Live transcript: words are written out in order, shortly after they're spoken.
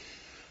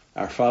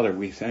Our Father,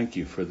 we thank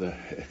you for the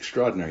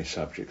extraordinary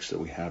subjects that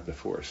we have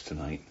before us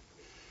tonight.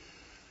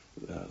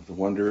 The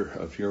wonder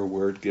of your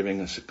word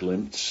giving us a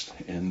glimpse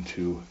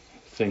into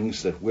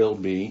things that will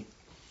be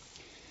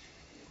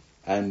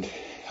and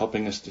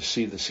helping us to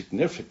see the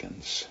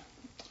significance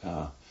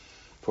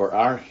for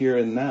our here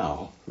and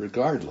now,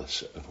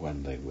 regardless of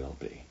when they will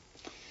be.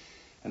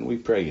 And we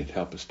pray you'd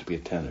help us to be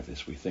attentive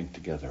as we think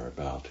together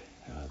about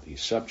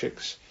these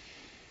subjects.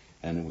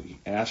 And we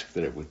ask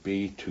that it would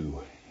be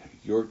to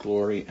your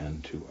glory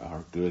and to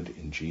our good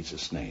in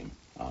Jesus' name.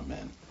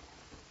 Amen.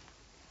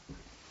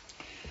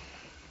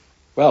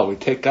 Well, we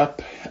take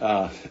up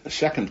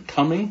second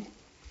coming,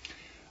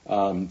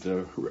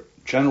 the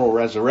general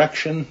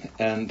resurrection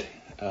and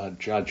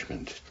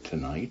judgment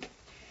tonight.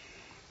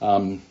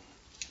 But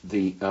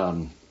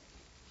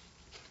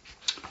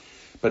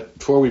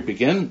before we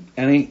begin,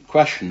 any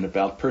question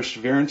about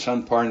perseverance,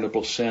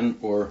 unpardonable sin,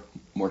 or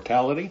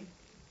mortality?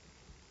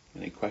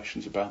 Any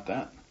questions about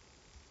that?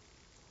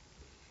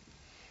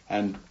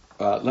 And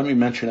let me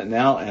mention it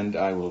now, and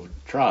I will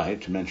try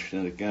to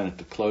mention it again at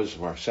the close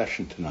of our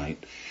session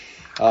tonight.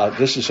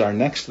 This is our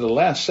next to the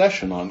last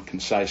session on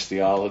Concise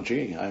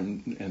Theology.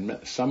 In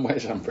some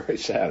ways, I'm very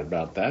sad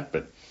about that,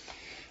 but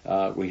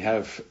we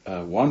have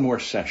one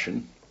more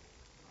session.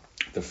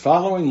 The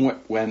following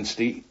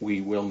Wednesday, we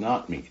will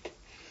not meet.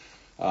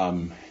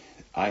 I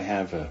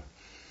have a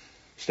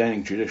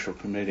Standing Judicial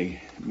Committee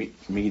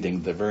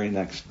meeting the very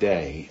next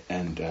day,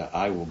 and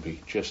I will be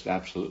just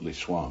absolutely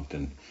swamped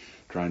and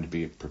trying to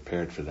be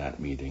prepared for that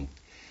meeting.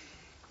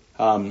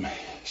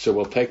 So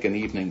we'll take an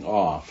evening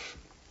off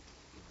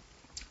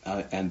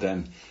and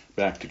then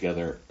back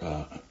together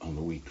on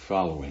the week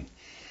following.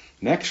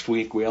 Next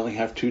week, we only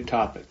have two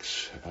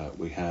topics.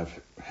 We have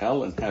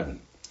hell and heaven.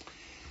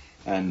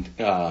 And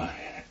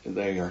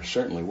they are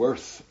certainly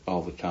worth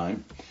all the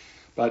time.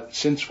 But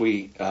since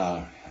we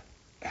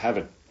have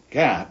a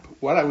gap,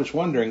 what I was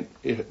wondering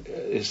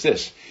is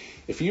this.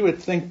 If you would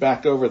think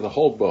back over the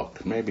whole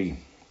book, maybe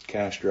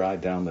cast your eye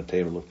down the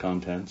table of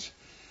contents,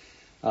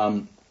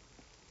 and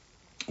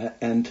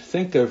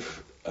think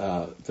of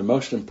the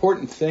most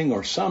important thing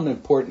or some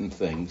important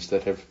things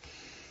that have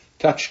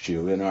touched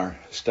you in our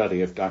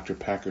study of Dr.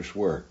 Packer's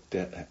work,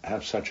 that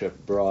have such a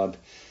broad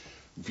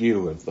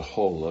view of the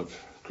whole of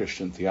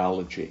Christian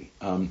theology.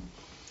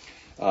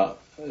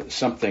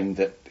 Something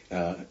that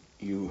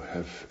you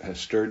have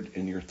stirred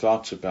in your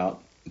thoughts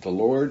about the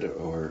Lord,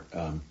 or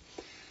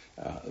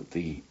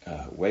the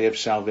way of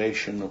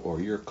salvation, or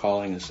your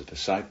calling as a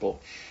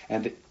disciple.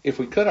 And if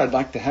we could, I'd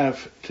like to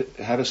have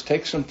us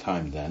take some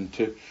time then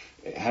to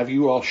have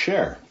you all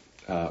share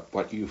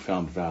what you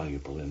found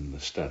valuable in the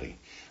study.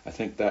 I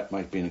think that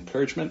might be an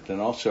encouragement, and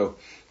also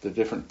the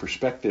different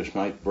perspectives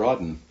might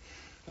broaden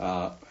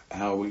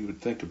how we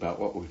would think about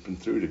what we've been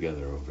through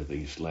together over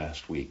these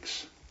last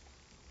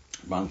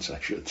months, I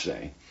should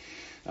say.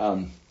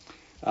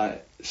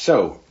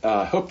 So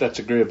I hope that's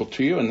agreeable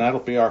to you, and that'll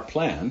be our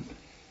plan.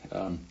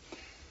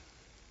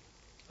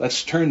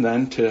 Let's turn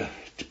then to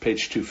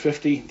page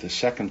 250, the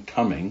second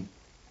coming.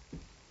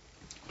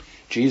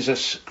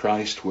 Jesus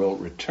Christ will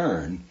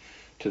return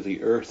to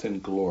the earth in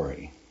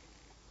glory.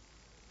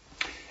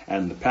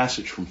 And the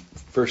passage from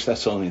 1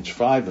 Thessalonians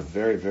 5, a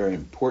very, very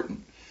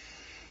important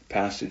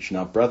passage.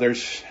 Now,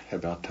 brothers,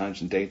 about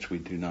times and dates we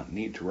do not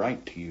need to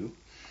write to you,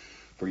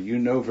 for you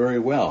know very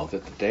well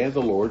that the day of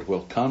the Lord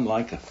will come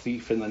like a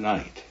thief in the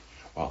night.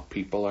 While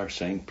people are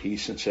saying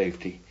peace and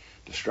safety,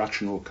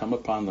 destruction will come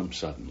upon them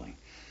suddenly,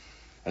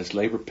 as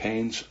labor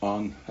pains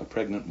on a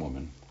pregnant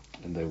woman,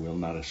 and they will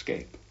not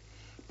escape.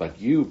 But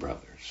you,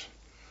 brothers,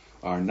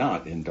 are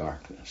not in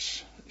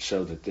darkness,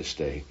 so that this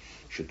day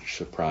should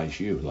surprise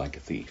you like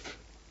a thief.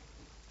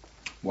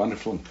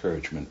 Wonderful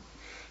encouragement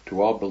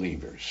to all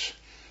believers.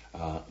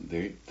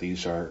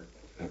 These are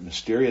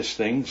mysterious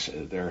things.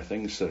 There are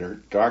things that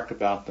are dark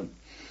about them,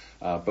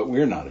 but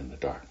we're not in the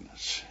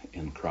darkness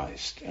in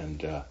Christ. And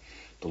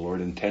the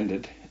Lord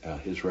intended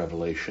his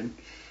revelation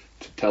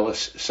to tell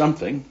us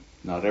something,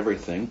 not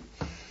everything,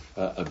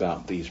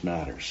 about these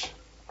matters.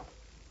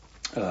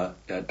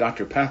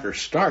 Dr. Packer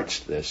starts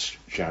this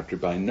chapter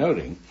by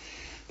noting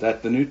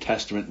that the New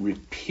Testament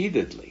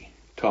repeatedly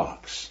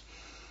talks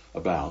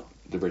about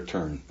the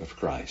return of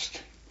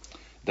Christ.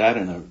 That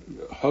in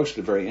a host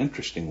of very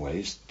interesting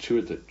ways. Two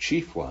of the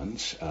chief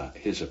ones,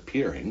 his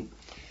appearing.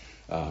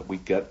 We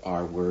get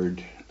our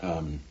word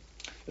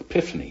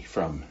epiphany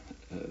from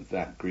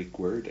that Greek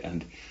word,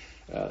 and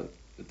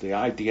the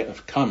idea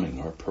of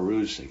coming, or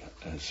parousia,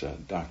 as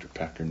Dr.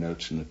 Packer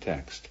notes in the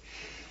text.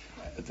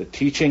 The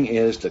teaching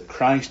is that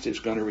Christ is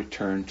going to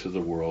return to the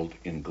world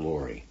in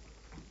glory.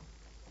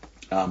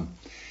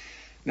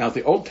 Now,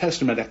 the Old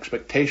Testament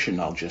expectation,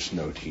 I'll just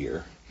note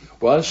here,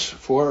 was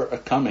for a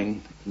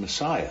coming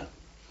Messiah,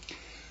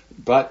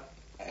 but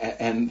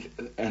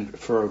and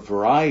for a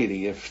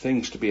variety of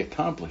things to be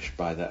accomplished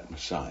by that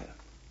Messiah.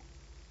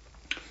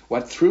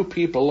 What threw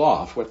people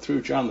off, what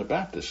threw John the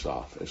Baptist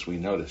off, as we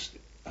noticed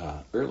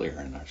earlier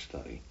in our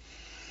study,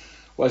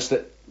 was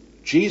that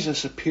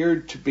Jesus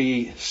appeared to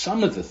be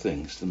some of the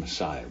things the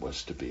Messiah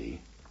was to be,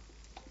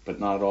 but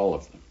not all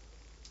of them.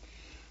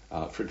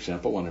 For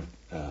example, one of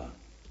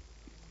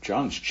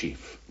John's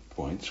chief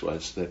points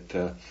was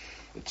that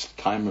it's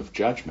the time of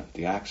judgment.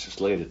 The axe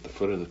is laid at the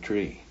foot of the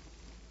tree.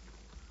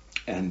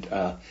 And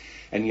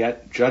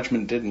yet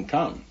judgment didn't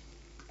come,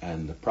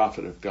 and the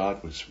prophet of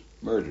God was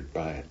murdered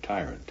by a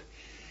tyrant.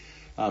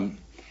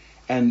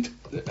 And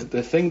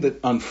the thing that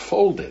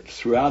unfolded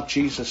throughout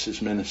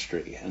Jesus'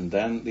 ministry and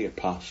then the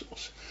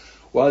apostles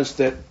was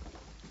that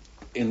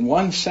in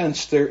one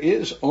sense there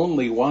is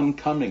only one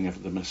coming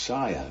of the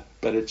Messiah,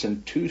 but it's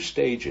in two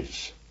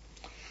stages.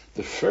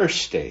 The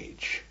first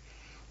stage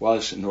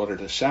was in order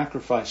to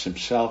sacrifice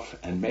himself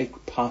and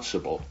make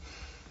possible,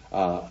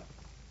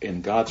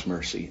 in God's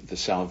mercy, the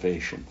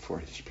salvation for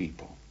his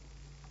people.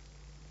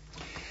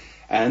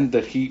 And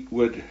that he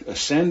would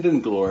ascend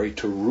in glory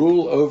to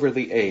rule over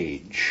the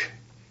age,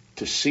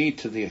 to see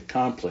to the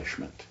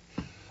accomplishment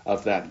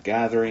of that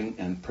gathering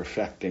and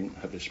perfecting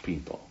of his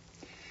people.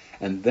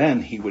 And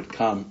then he would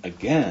come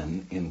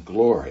again in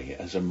glory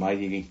as a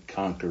mighty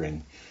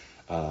conquering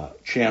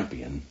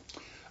champion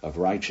of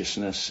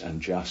righteousness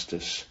and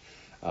justice,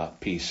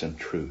 peace and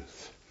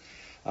truth.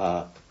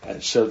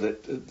 So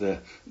that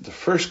the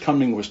first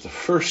coming was the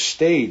first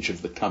stage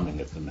of the coming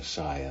of the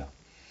Messiah.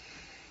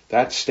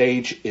 That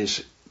stage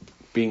is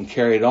being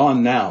carried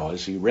on now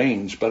as he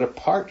reigns, but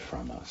apart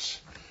from us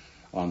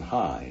on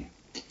high.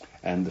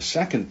 And the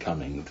second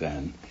coming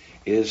then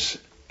is,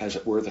 as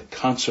it were, the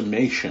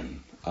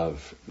consummation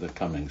of the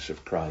comings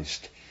of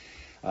Christ.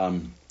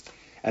 And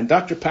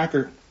Dr.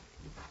 Packer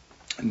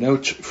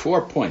notes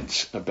 4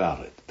 points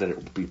about it: that it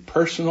will be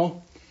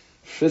personal,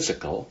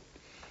 physical,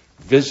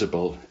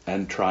 visible,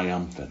 and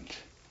triumphant.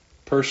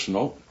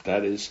 Personal,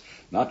 that is,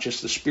 not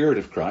just the Spirit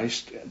of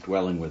Christ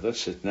dwelling with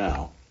us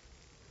now,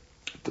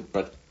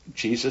 but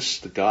Jesus,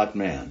 the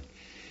God-man,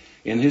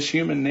 in his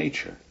human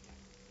nature.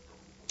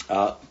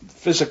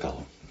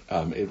 Physical,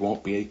 it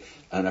won't be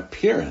an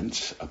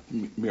appearance, a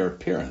mere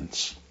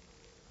appearance,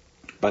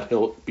 but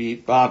he'll be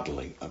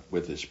bodily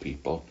with his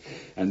people.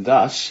 And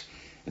thus,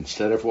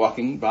 instead of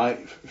walking by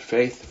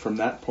faith from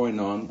that point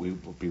on, we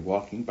will be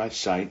walking by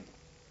sight.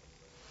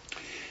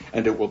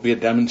 And it will be a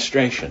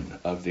demonstration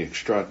of the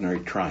extraordinary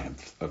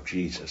triumph of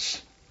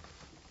Jesus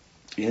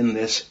in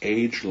this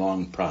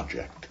age-long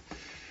project,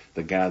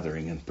 the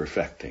gathering and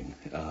perfecting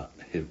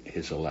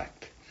his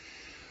elect.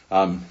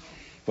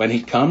 When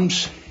he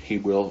comes, he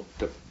will,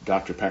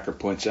 Dr. Packer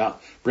points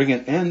out, bring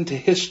an end to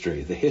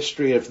history, the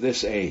history of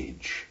this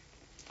age.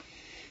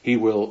 He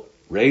will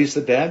raise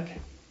the dead,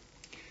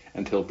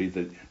 and he'll be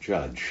the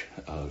judge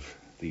of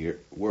the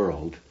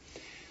world,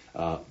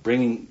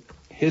 bringing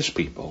his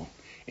people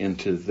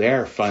into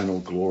their final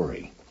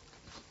glory.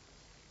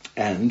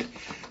 And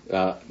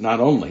not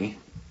only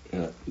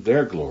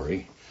their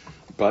glory,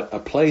 but a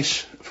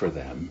place for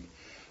them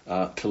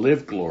to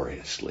live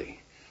gloriously,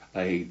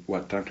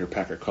 what Dr.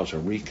 Packer calls a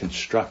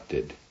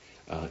reconstructed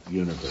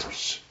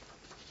universe.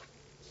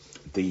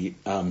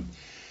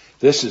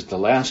 This is the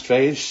last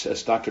phase,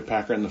 says Dr.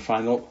 Packer, in the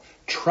final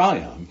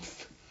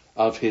triumph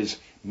of his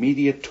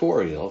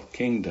mediatorial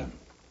kingdom.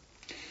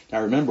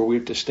 Now remember,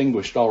 we've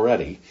distinguished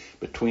already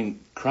between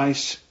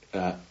Christ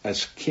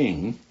as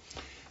king,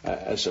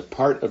 as a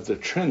part of the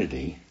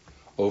Trinity,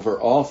 over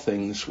all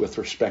things with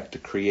respect to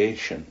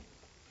creation.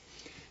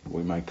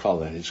 We might call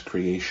that his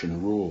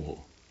creation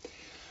rule.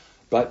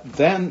 But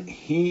then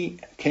he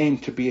came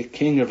to be a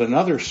king of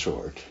another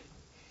sort,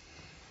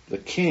 the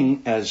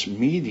king as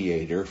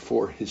mediator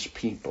for his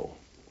people,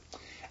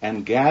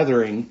 and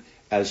gathering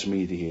as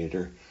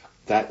mediator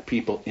that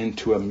people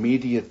into a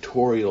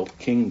mediatorial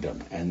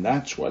kingdom. And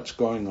that's what's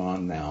going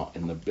on now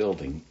in the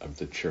building of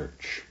the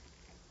church.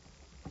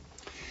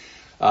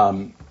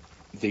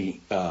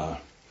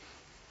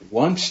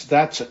 Once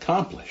that's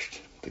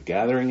accomplished, the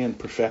gathering and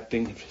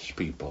perfecting of his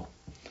people,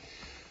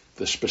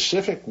 the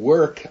specific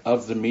work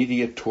of the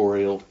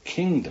mediatorial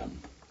kingdom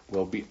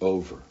will be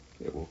over.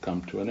 It will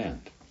come to an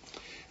end.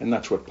 And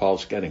that's what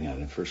Paul's getting at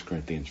in 1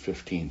 Corinthians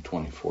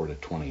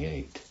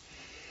 15:24-28.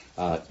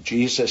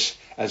 Jesus,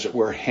 as it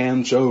were,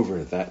 hands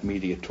over that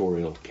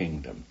mediatorial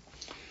kingdom,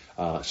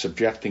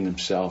 subjecting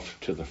himself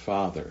to the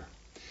Father,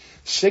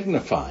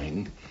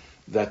 signifying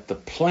that the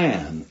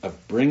plan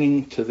of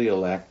bringing to the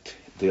elect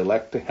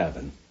to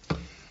heaven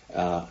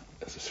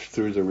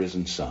through the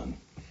risen Son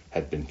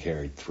had been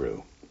carried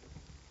through.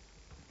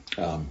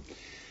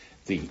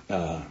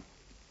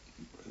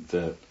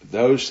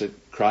 Those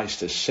that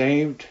Christ has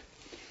saved,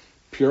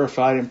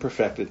 purified and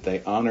perfected,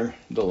 they honor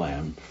the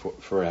Lamb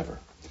forever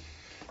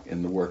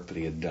in the work that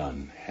he had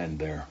done, and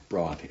they're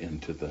brought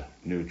into the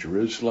New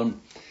Jerusalem.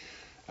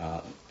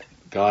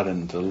 God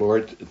and the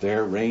Lord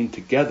there reign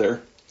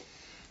together,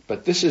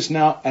 but this is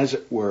now, as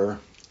it were,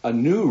 a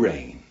new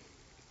reign,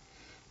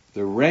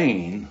 the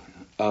reign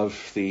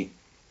of the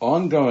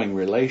ongoing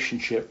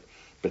relationship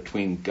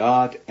between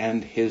God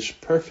and his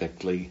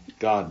perfectly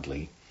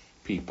godly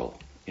people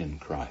in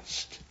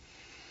Christ.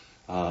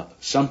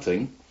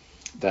 Something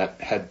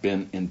that had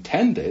been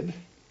intended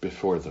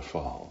before the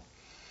fall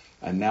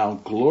and now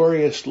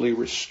gloriously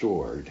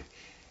restored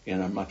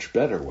in a much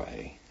better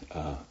way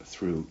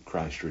through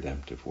Christ's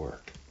redemptive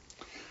work.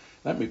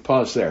 Let me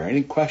pause there.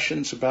 Any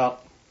questions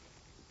about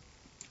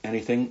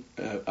anything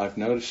I've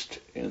noticed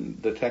in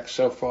the text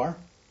so far?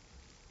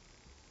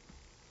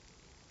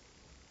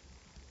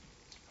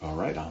 All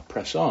right, I'll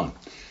press on.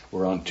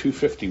 We're on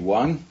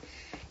 251,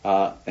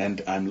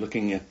 and I'm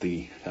looking at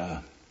the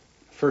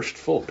first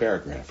full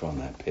paragraph on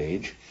that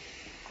page.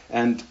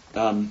 And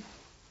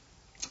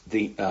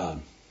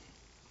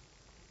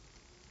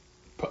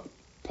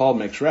Paul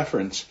makes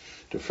reference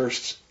to 1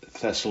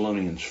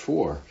 Thessalonians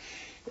 4.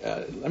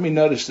 Let me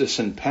notice this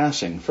in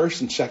passing. 1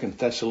 and 2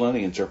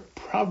 Thessalonians are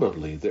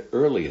probably the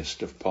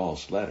earliest of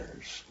Paul's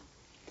letters,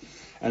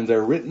 and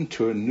they're written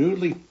to a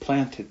newly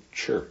planted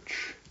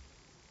church.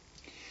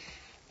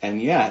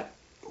 And yet,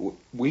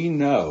 we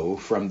know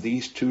from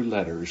these two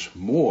letters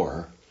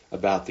more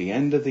about the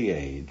end of the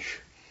age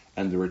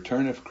and the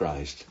return of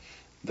Christ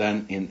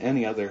than in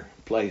any other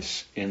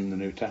place in the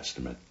New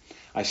Testament.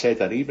 I say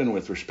that even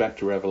with respect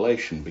to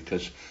Revelation,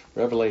 because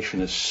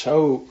Revelation is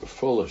so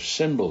full of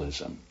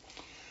symbolism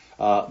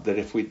that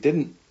if we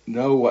didn't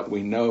know what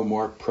we know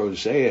more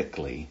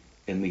prosaically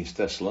in these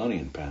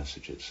Thessalonian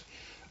passages,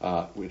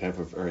 we'd have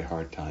a very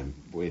hard time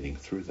wading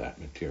through that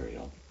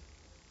material.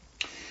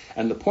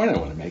 And the point I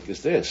want to make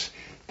is this,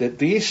 that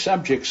these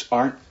subjects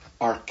aren't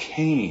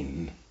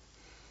arcane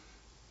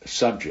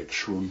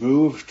subjects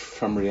removed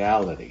from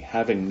reality,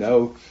 having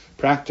no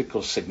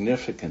practical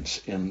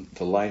significance in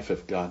the life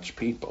of God's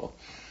people.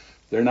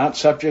 They're not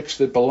subjects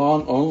that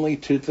belong only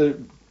to the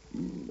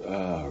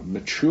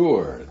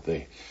mature,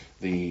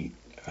 the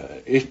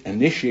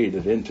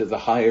initiated into the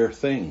higher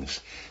things.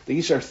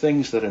 These are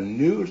things that a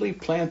newly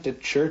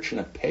planted church in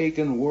a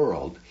pagan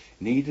world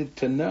needed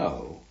to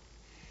know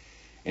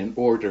in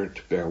order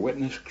to bear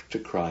witness to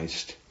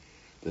Christ,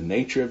 the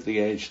nature of the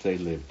age they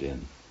lived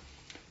in,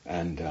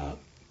 and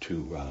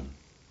to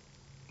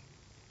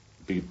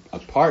be a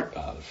part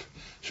of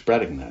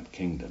spreading that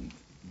kingdom.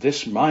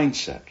 This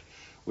mindset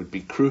would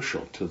be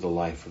crucial to the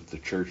life of the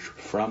church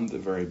from the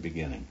very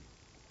beginning.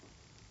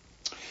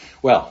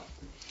 Well,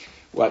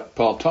 what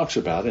Paul talks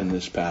about in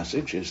this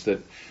passage is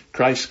that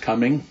Christ's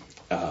coming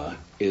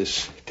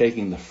is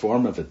taking the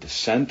form of a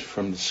descent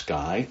from the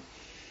sky.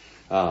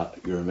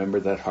 You remember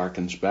that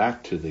harkens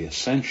back to the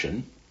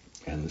ascension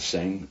and the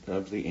saying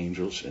of the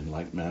angels, in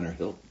like manner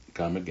he'll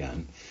come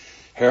again.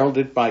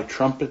 Heralded by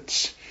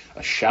trumpets,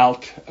 a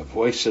shout, a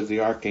voice of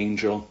the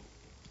archangel.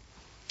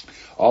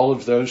 All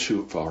of those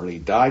who've already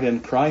died in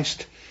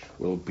Christ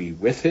will be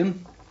with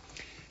him.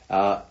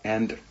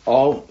 And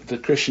all the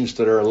Christians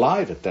that are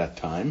alive at that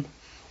time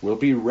will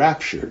be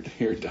raptured.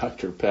 Here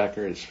Dr.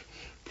 Packer is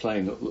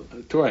toying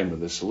with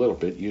this a little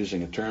bit,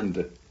 using a term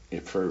that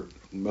for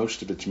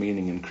most of its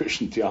meaning in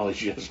Christian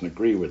theology doesn't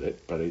agree with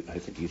it, but I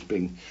think he's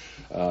being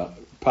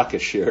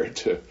puckish here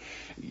to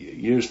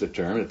use the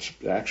term. It's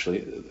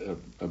actually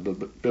a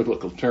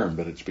biblical term,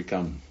 but it's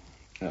become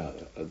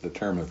the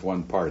term of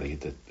one party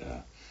that,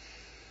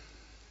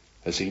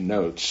 as he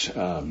notes,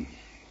 and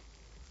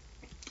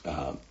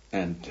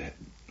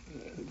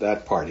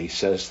that party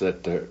says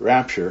that the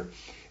rapture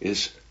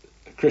is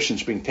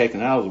Christians being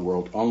taken out of the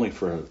world only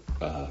for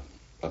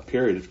a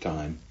period of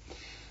time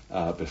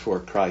before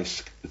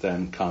Christ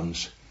then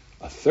comes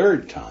a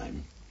third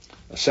time,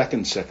 a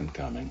second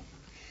coming.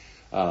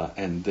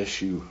 And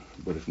this you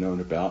would have known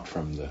about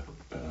from the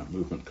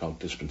movement called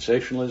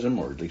dispensationalism,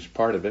 or at least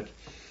part of it,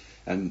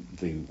 and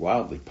the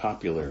wildly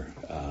popular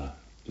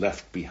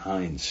Left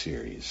Behind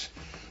series,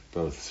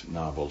 both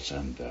novels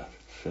and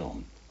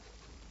film.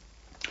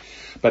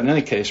 But in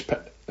any case,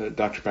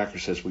 Dr. Packer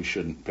says we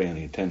shouldn't pay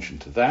any attention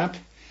to that.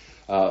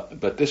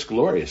 But this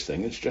glorious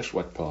thing is just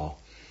what Paul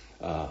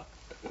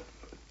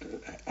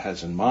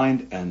has in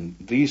mind, and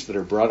these that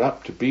are brought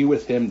up to be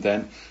with him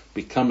then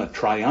become a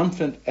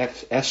triumphant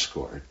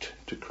escort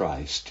to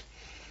Christ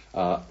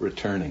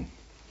returning.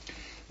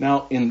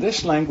 Now, in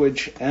this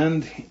language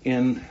and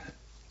in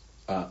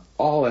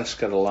all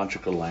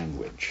eschatological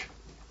language,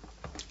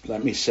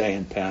 let me say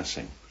in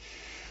passing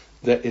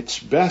that it's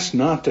best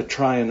not to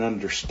try and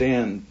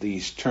understand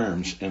these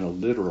terms in a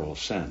literal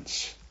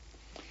sense.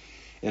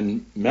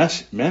 In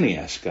many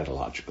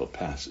eschatological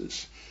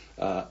passages,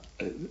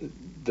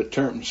 the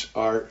terms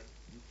are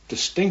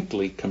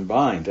distinctly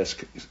combined as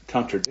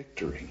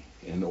contradictory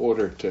in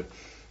order to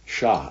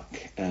shock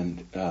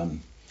and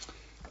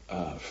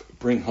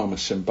bring home a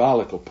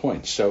symbolical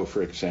point. So,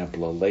 for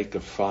example, a lake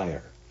of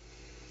fire,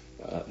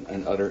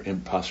 an utter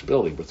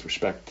impossibility with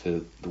respect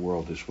to the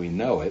world as we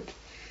know it,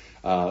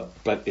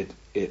 but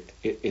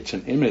it's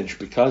an image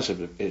because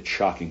of its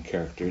shocking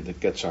character that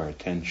gets our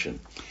attention.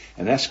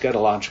 And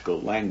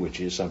eschatological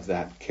language is of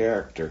that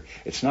character.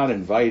 It's not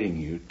inviting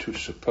you to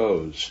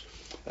suppose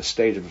a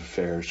state of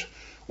affairs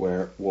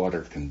where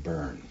water can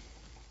burn.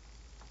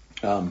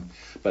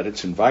 But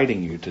it's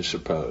inviting you to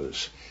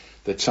suppose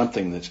that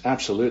something that's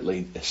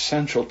absolutely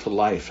essential to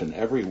life in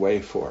every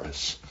way for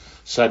us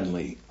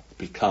suddenly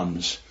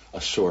becomes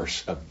a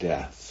source of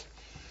death.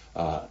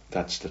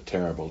 That's the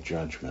terrible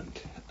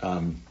judgment.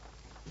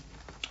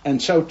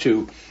 And so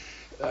too,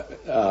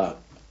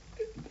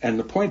 and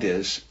the point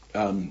is,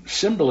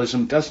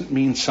 symbolism doesn't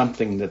mean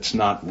something that's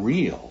not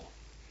real.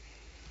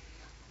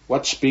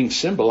 What's being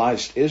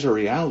symbolized is a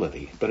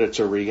reality, but it's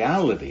a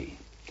reality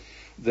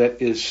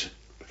that is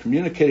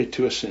communicated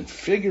to us in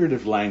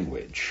figurative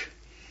language,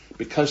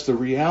 because the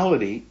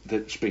reality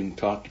that's being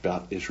talked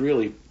about is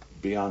really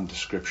beyond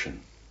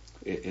description.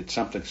 It's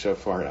something so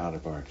far out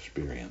of our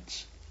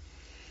experience.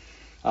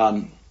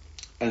 And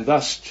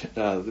thus,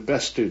 the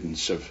best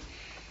students of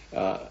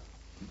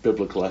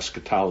biblical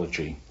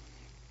eschatology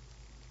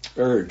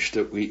urge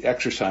that we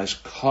exercise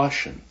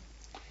caution,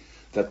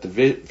 that the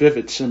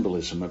vivid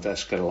symbolism of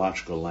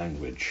eschatological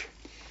language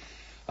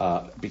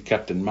be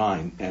kept in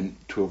mind, and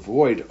to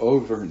avoid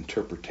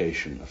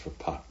over-interpretation of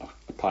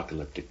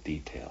apocalyptic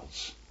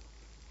details.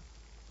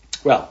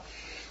 Well,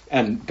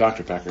 and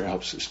Dr. Packer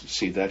helps us to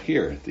see that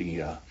here,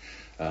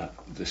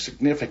 the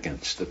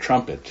significance, the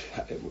trumpet.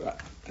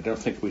 I don't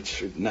think we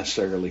should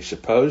necessarily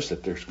suppose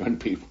that there's going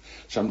to be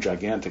some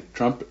gigantic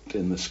trumpet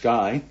in the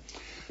sky,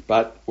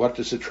 but what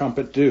does the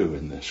trumpet do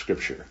in the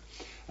Scripture?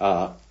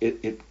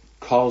 It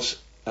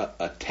calls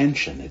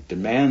attention. It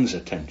demands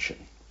attention.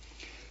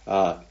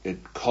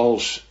 It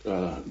calls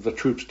the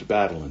troops to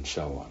battle and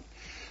so on.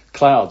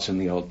 Clouds in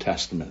the Old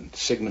Testament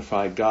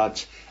signify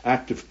God's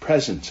active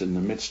presence in the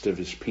midst of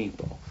his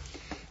people.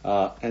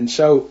 And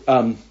so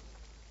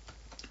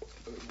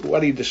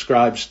what he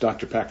describes,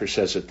 Dr. Packer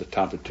says at the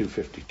top of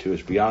 252,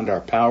 is beyond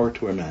our power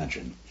to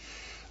imagine.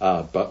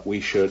 But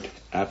we should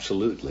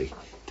absolutely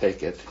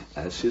take it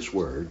as his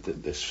word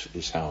that this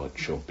is how it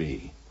shall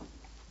be.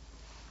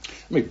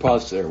 Let me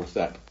pause there with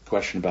that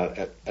question about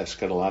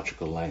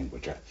eschatological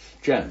language.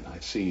 Jen, I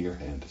see your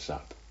hand is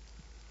up.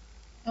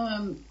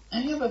 I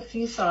have a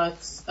few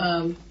thoughts.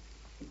 I'll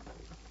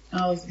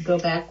go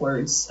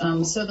backwards.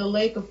 So the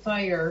lake of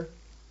fire,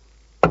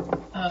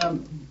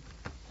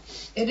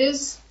 it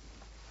is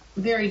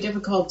very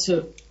difficult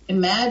to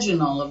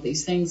imagine all of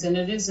these things, and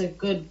it is a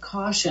good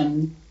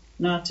caution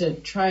not to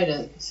try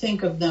to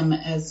think of them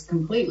as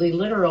completely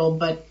literal,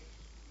 but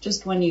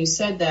just when you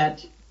said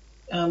that,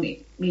 I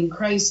mean,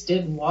 Christ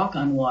did walk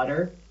on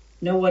water.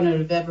 No one would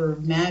have ever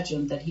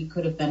imagined that he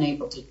could have been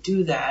able to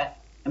do that.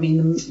 I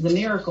mean, the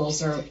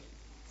miracles are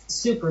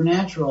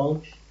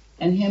supernatural,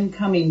 and him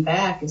coming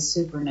back is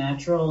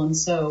supernatural. And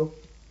so,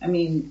 I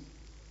mean,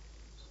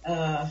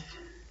 if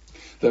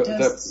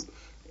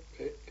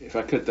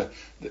I could,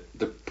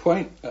 the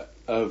point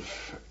of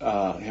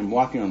him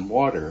walking on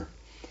water,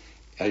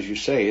 as you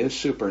say, is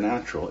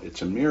supernatural.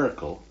 It's a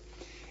miracle.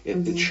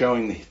 It's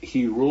showing that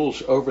he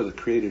rules over the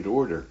created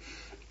order.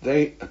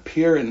 They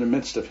appear in the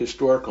midst of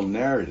historical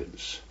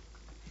narratives.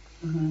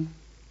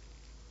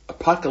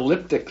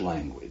 Apocalyptic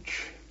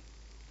language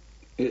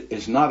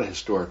is not a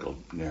historical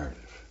narrative.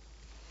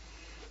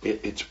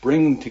 It's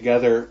bringing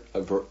together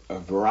a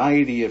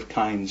variety of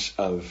kinds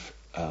of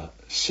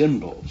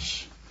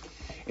symbols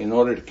in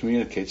order to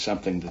communicate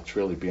something that's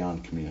really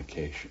beyond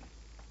communication.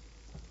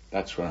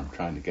 That's what I'm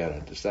trying to get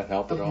at. Does that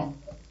help at all?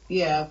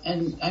 Yeah,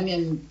 and I'm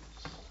in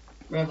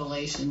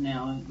Revelation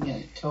now, and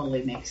it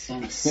totally makes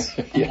sense.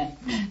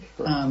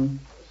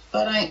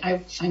 But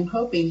I'm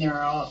hoping there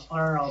are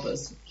all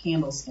those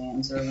candle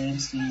stands or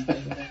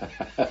lampstands.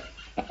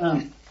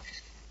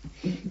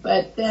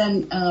 But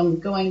then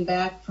going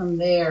back from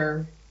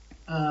there,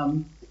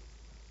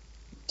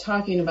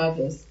 talking about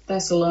the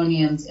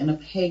Thessalonians in a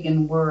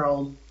pagan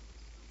world,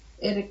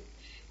 I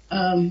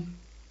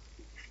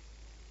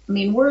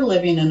mean, we're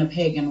living in a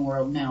pagan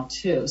world now,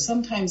 too.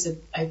 Sometimes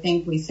I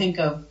think we think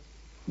of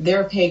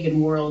their pagan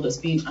world as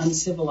being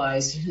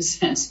uncivilized in a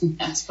sense, and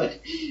that's what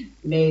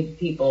made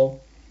people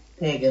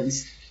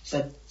pagans.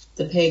 But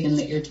the pagan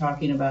that you're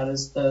talking about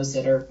is those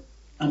that are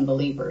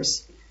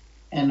unbelievers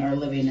and are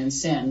living in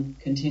sin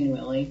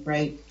continually,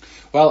 right?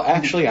 Well,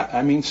 actually,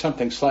 I mean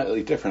something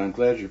slightly different. I'm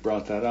glad you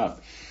brought that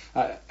up.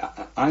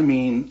 I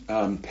mean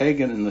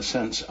pagan in the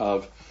sense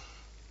of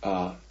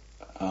what's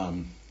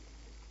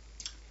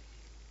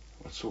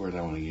the word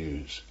I want to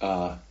use?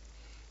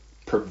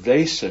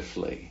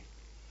 Pervasively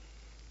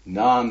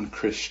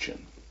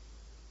non-Christian.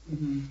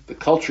 The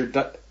culture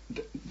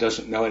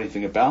doesn't know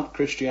anything about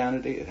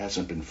Christianity. It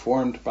hasn't been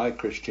formed by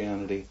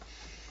Christianity.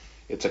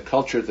 It's a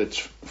culture that's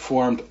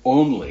formed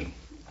only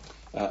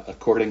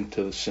according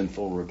to the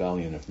sinful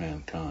rebellion of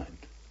mankind.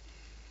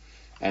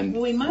 And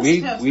we must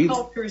have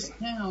cultures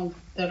now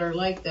that are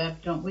like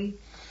that, don't we?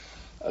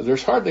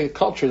 There's hardly a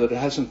culture that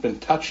hasn't been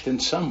touched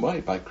in some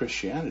way by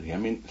Christianity. I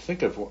mean,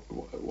 think of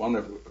one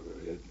of,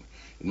 it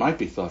might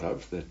be thought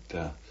of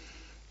that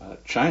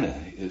China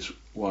is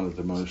one of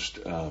the most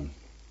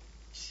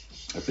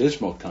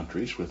abysmal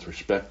countries with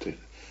respect to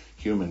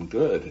human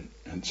good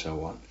and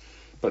so on.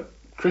 But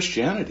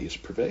Christianity is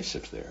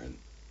pervasive there. And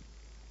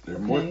there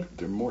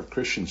are more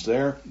Christians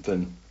there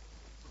than,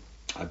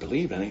 I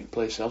believe, any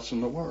place else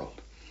in the world.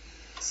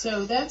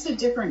 So that's a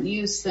different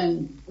use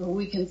than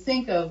we can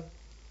think of.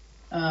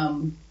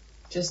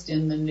 Just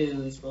in the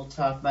news, we'll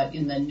talk about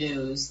in the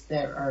news,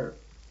 there are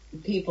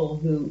people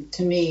who,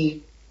 to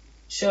me,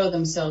 show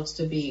themselves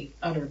to be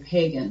utter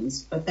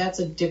pagans, but that's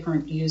a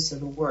different use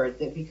of the word,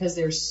 that because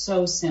they're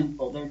so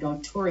sinful, they're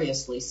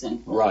notoriously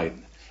sinful. Right.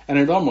 And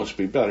it'd almost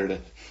be better to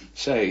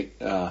say,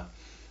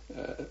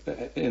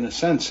 in a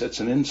sense, it's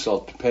an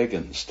insult to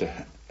pagans to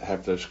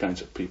have those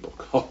kinds of people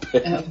called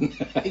pagan.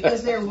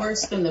 Because they're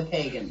worse than the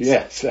pagans.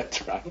 Yes,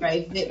 that's right.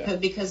 Right? Yeah.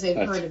 Because they've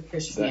heard of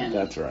Christianity.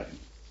 That's right.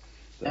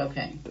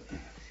 Okay.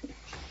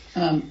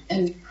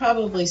 And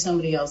probably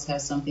somebody else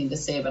has something to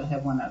say, but I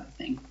have one other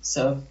thing.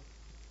 So.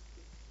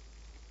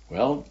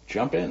 Well,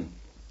 jump in.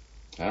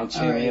 I don't see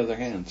any other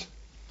hands.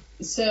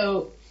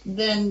 So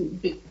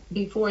then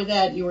before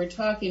that, you were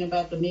talking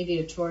about the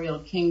mediatorial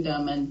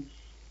kingdom, and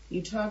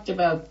you talked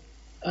about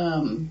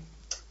the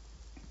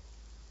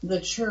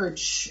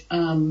church.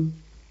 How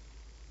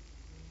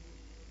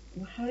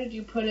did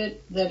you put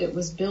it? That it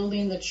was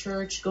building the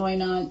church,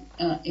 going on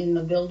in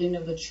the building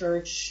of the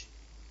church.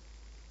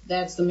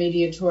 That's the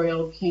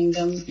mediatorial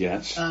kingdom.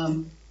 Yes.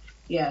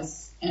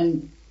 Yes,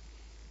 and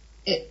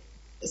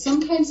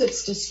sometimes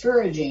it's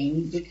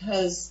discouraging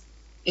because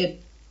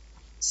it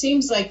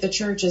seems like the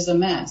church is a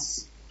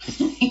mess.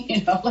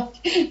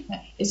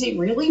 Is he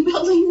really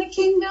building the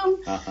kingdom?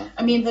 Uh-huh.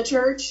 I mean, the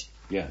church?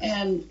 Yes.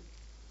 And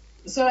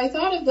so I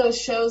thought of those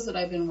shows that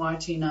I've been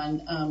watching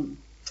on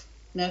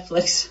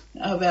Netflix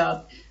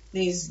about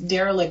these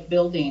derelict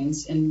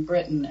buildings in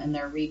Britain, and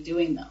they're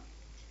redoing them.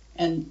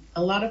 And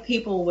a lot of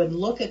people would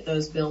look at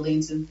those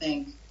buildings and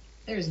think,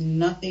 there's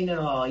nothing at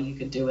all you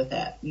could do with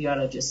that. You ought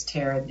to just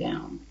tear it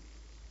down.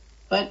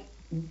 But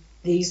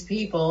these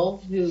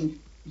people who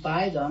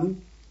buy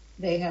them,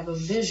 they have a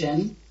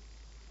vision,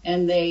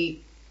 and they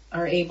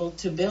are able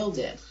to build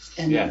it.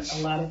 And yes.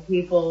 A lot of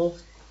people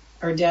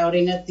are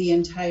doubting it the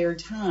entire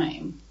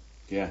time.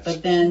 Yes.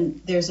 But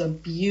then there's a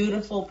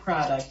beautiful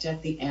product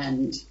at the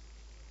end.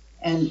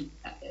 And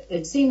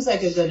it seems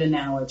like a good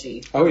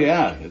analogy. Oh,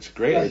 yeah, it's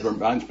great. It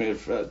reminds me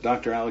of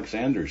Dr.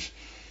 Alexander's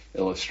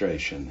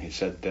illustration. He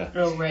said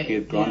he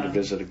had gone to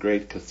visit a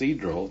great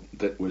cathedral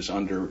that was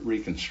under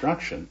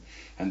reconstruction,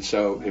 and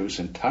so it was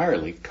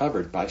entirely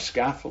covered by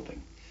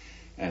scaffolding.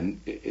 And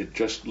it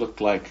just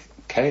looked like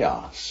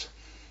chaos.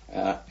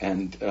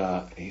 And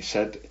he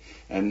said,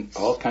 and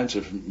all kinds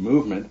of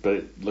movement, but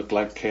it looked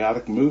like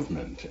chaotic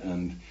movement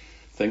and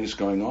things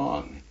going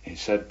on. He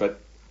said, but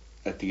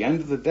at the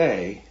end of the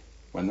day,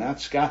 when that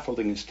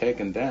scaffolding is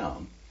taken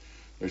down,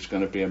 there's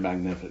going to be a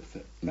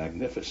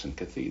magnificent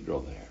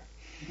cathedral there.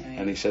 Right.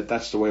 And he said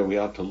that's the way we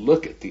ought to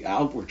look at the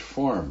outward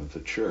form of the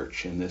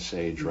church in this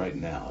age right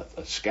now.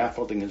 The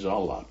scaffolding is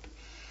all up.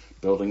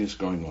 Building is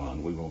going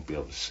on. We won't be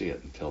able to see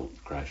it until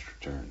Christ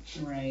returns.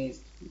 Right,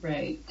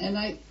 right.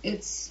 And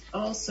it's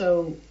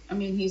also,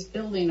 he's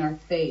building our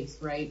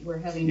faith, right? We're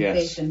having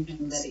faith in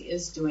him that he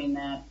is doing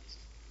that.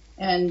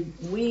 And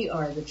we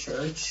are the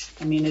church.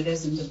 It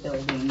isn't a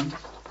building.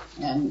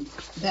 And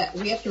that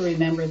we have to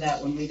remember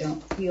that when we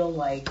don't feel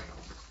like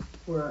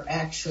we're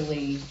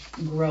actually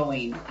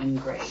growing in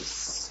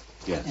grace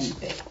and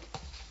faith.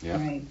 Yeah.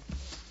 Right?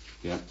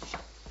 Yeah.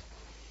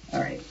 All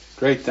right.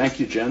 Great. Thank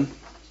you, Jen.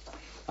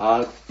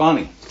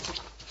 Bonnie.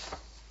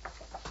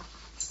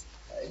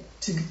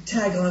 To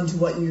tag on to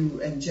what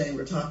you and Jenny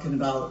were talking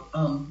about,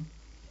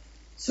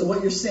 so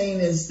what you're saying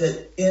is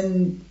that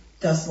in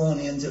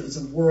Thessalonians it was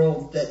a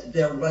world that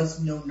there was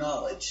no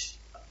knowledge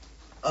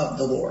of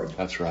the Lord.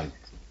 That's right.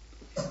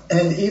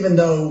 And even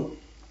though,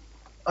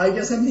 I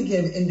guess I'm thinking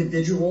of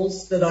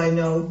individuals that I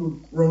know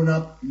who've grown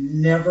up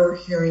never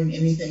hearing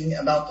anything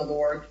about the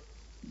Lord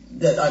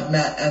that I've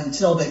met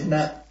until they've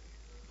met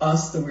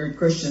us, the weird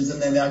Christians,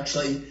 and they've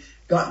actually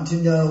gotten to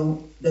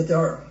know that there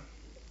are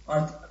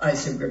I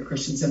say weird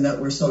Christians in that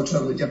we're so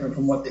totally different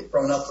from what they've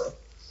grown up with.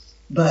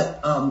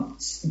 But,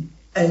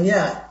 and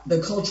yet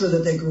the culture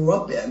that they grew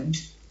up in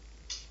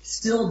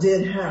still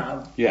did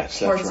have yes,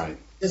 that's right.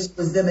 This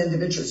was them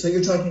individually. So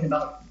you're talking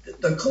about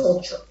the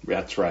culture.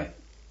 That's right.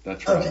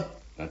 That's right. Okay.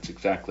 That's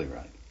exactly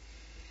right.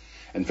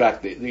 In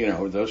fact,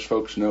 those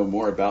folks know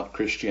more about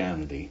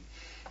Christianity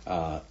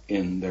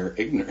in their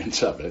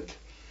ignorance of it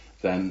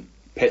than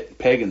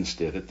pagans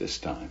did at this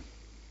time.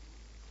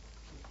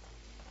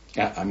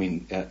 At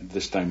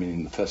this time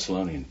meaning the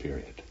Thessalonian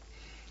period.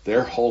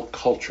 Their whole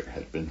culture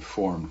had been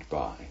formed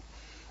by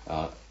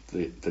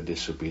the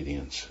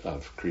disobedience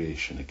of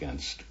creation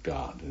against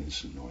God and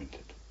His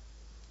anointed.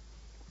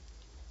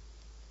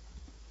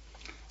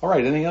 All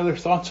right, any other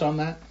thoughts on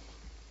that?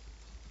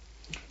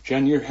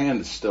 Jen, your hand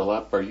is still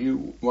up. Are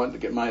you wanting to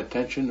get my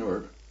attention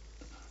or?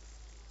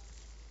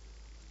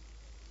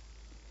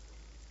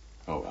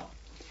 Oh,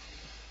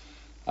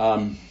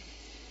 well.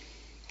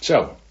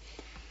 So,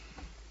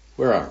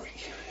 where are we?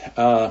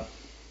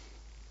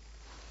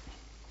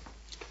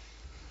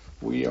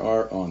 We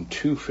are on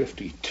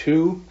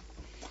 252,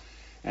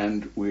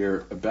 and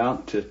we're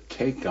about to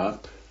take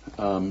up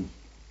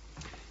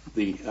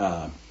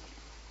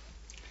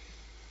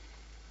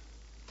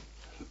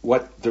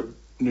what the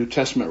New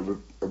Testament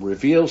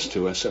reveals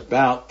to us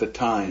about the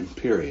time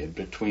period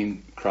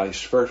between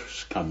Christ's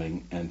first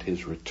coming and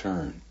His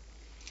return.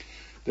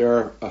 There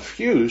are a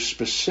few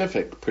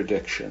specific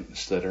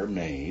predictions that are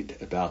made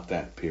about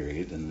that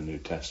period in the New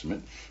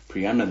Testament,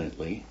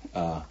 preeminently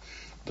the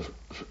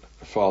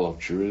fall of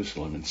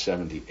Jerusalem in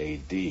 70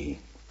 A.D.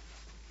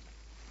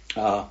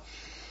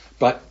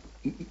 But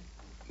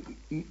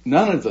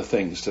none of the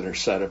things that are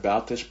said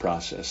about this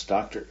process,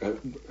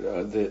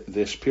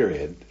 this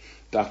period,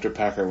 Dr.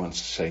 Packer wants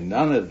to say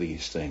none of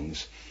these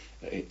things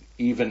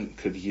even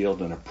could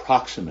yield an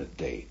approximate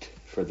date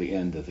for the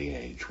end of the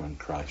age when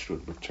Christ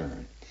would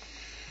return.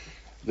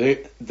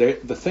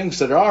 The things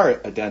that are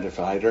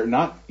identified are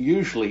not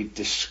usually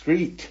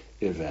discrete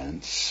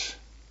events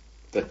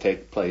that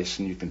take place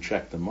and you can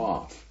check them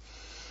off,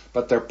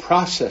 but they're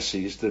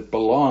processes that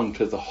belong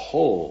to the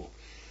whole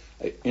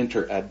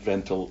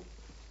interadvental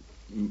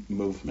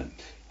movement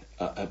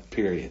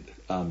period.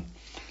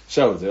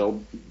 So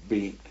there'll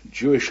be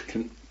Jewish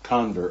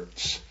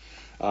converts,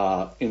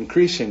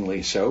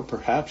 increasingly so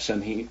perhaps,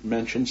 and he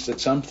mentions that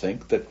some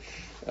think that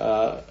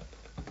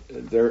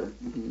there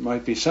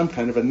might be some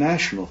kind of a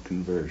national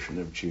conversion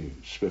of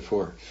Jews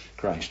before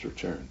Christ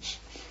returns.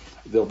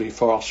 There'll be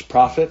false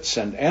prophets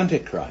and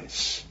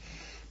antichrists,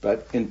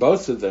 but in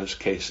both of those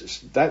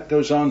cases, that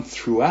goes on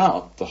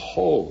throughout the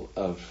whole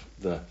of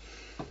the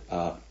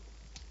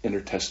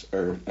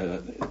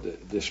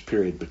this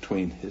period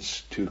between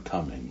his two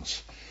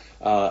comings.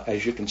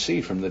 As you can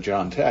see from the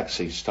John text,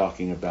 he's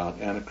talking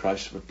about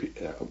Antichrist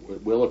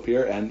will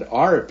appear and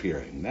are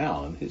appearing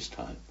now in his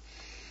time.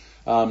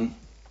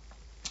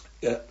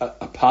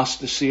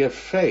 Apostasy of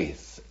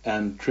faith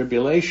and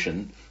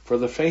tribulation for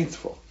the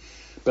faithful.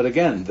 But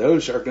again,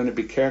 those are going to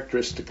be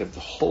characteristic of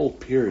the whole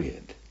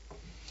period.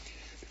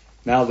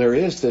 Now there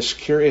is this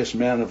curious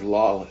man of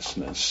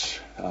lawlessness,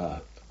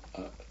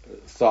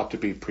 thought to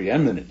be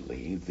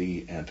preeminently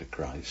the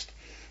Antichrist,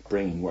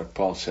 bringing what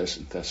Paul says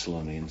in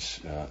Thessalonians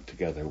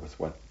together with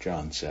what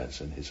John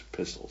says in his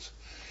epistles.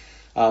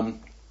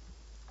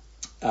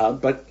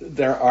 But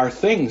there are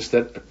things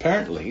that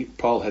apparently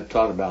Paul had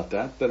taught about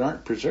that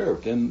aren't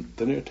preserved in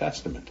the New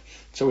Testament.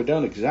 So we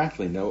don't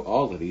exactly know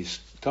all that he's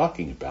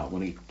talking about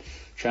when he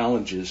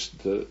challenges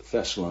the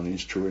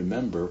Thessalonians to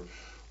remember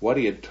what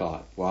he had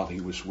taught while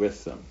he was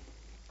with them.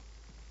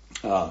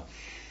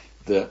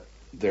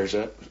 There's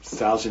a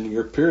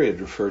 1,000-year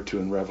period referred to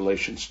in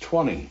Revelations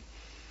 20.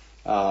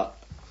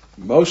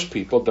 Most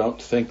people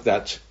don't think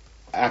that's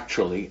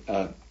actually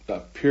a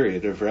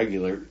period of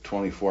regular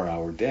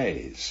 24-hour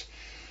days.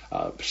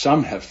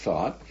 Some have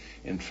thought,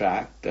 in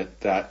fact,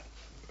 that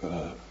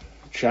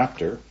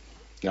chapter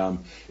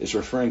is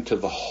referring to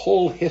the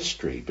whole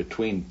history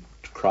between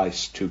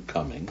Christ's two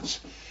comings,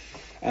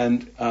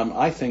 and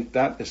I think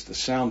that is the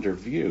sounder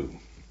view.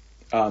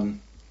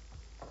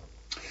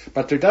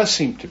 But there does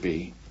seem to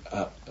be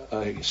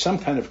some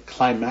kind of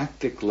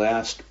climactic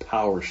last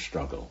power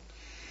struggle.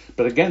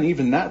 But again,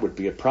 even that would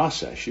be a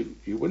process. You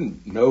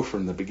wouldn't know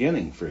from the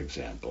beginning, for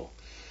example,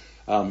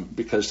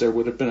 because there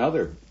would have been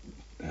other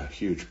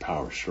huge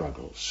power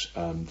struggles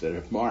that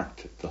have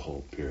marked the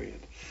whole period.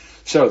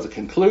 So the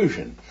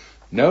conclusion,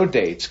 no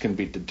dates can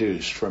be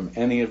deduced from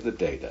any of the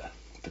data.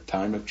 The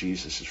time of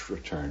Jesus'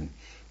 return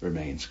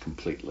remains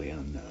completely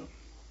unknown.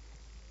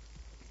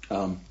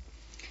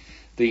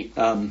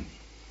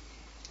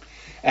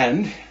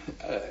 And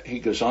he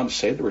goes on to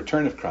say the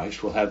return of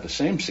Christ will have the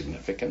same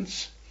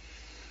significance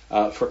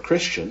for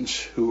Christians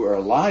who are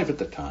alive at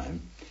the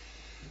time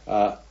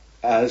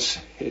as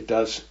it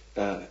does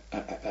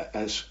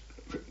as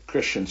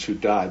Christians who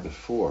die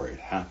before it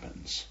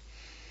happens.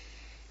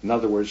 In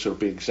other words, it'll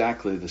be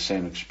exactly the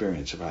same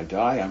experience. If I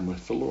die, I'm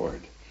with the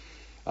Lord,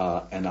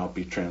 and I'll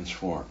be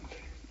transformed.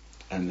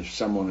 And if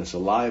someone is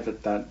alive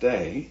at that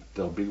day,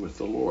 they'll be with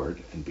the Lord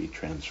and be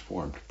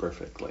transformed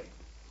perfectly.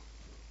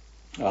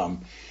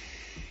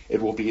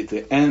 It will be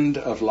the end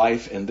of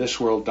life in this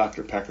world,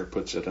 Dr. Packer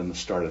puts it, and the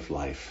start of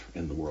life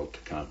in the world to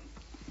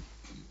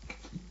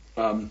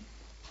come.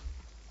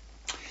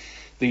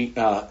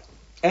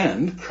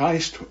 And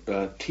Christ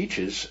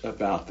teaches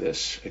about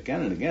this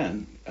again and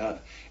again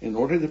in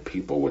order that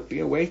people would be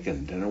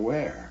awakened and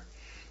aware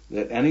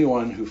that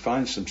anyone who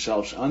finds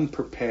themselves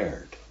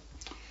unprepared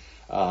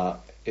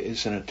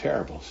is in a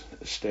terrible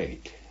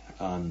state.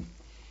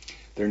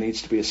 There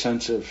needs to be a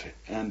sense of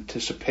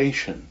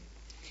anticipation.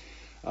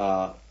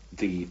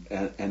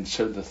 And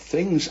so the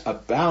things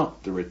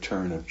about the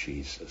return of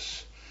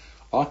Jesus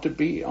ought to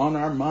be on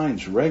our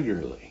minds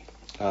regularly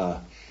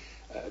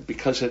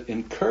because it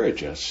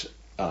encourages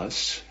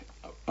us,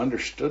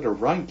 understood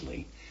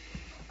rightly,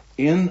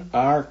 in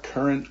our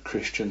current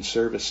Christian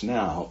service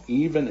now,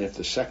 even if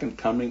the second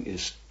coming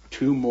is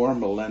 2 more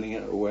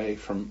millennia away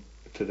from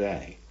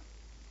today.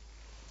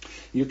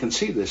 You can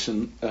see this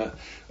in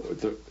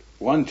the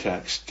one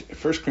text.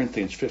 1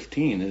 Corinthians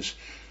 15 is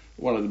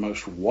one of the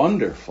most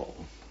wonderful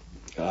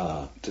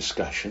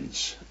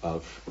discussions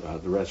of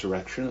the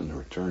resurrection and the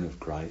return of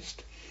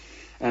Christ.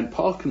 And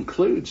Paul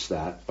concludes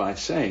that by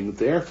saying,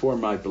 "Therefore,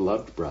 my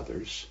beloved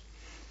brothers,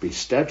 be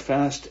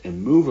steadfast,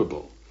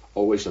 immovable,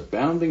 always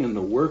abounding in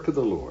the work of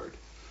the Lord,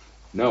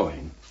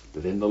 knowing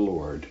that in the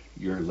Lord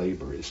your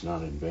labor is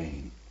not in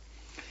vain."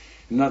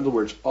 In other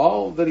words,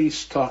 all that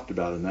he's talked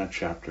about in that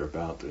chapter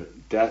about the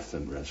death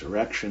and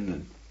resurrection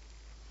and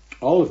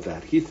all of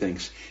that, he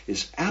thinks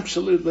is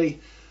absolutely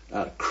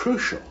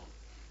crucial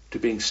to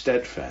being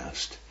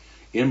steadfast,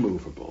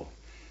 immovable,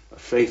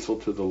 faithful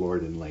to the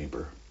Lord in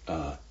labor,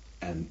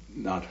 and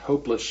not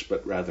hopeless,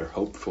 but rather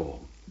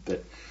hopeful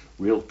that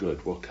real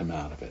good will come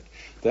out of it.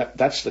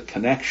 That's the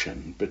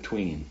connection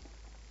between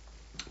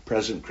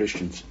present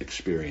Christian's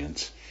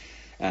experience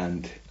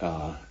and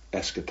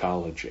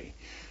eschatology.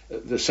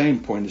 The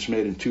same point is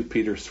made in 2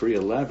 Peter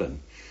 3:11.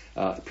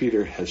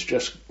 Peter has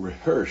just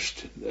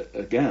rehearsed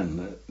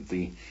again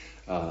the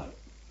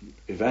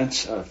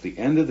events of the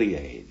end of the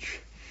age,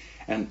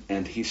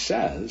 and he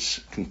says,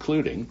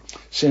 concluding,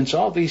 since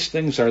all these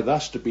things are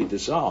thus to be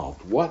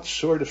dissolved, what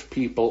sort of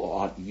people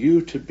ought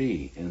you to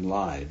be in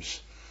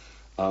lives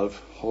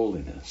of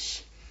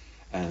holiness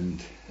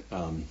and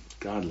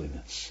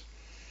godliness?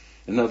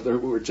 In other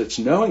words, it's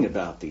knowing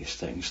about these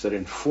things that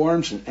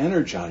informs and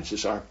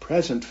energizes our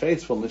present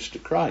faithfulness to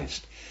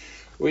Christ.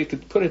 We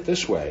could put it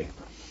this way,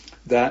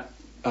 that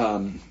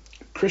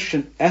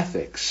Christian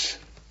ethics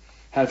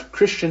have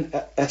Christian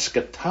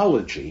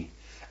eschatology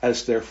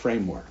as their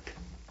framework.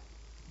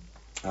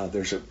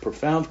 There's a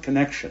profound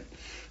connection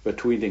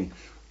between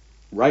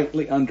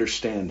rightly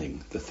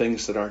understanding the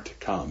things that are to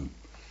come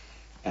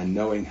and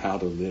knowing how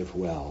to live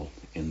well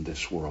in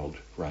this world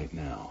right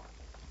now.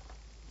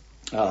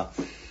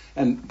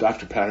 And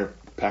Dr.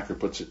 Packer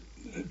puts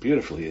it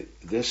beautifully.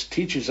 This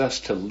teaches us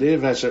to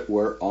live, as it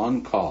were,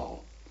 on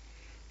call,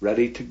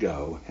 ready to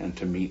go and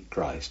to meet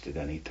Christ at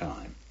any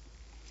time.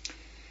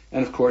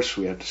 And of course,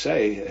 we have to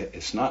say,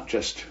 it's not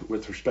just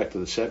with respect to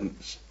the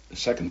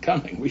second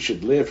coming. We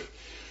should live,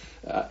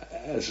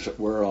 as it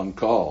were, on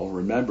call,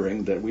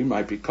 remembering that we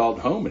might be called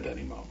home at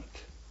any moment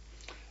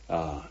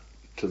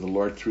to the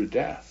Lord through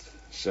death.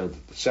 So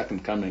that the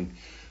second coming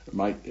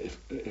might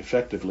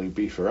effectively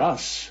be for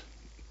us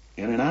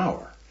in an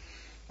hour.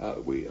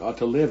 We ought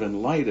to live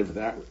in light of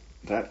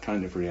that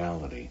kind of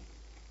reality.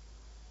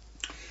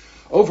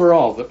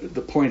 Overall,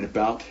 the point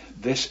about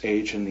this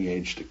age and the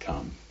age to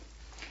come.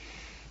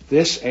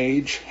 This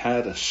age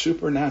had a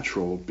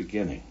supernatural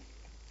beginning.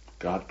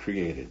 God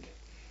created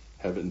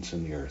heavens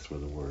and the earth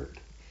with a word.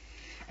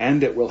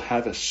 And it will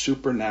have a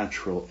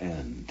supernatural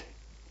end.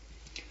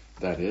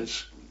 That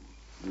is,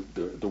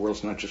 the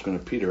world's not just going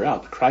to peter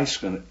out.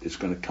 Christ is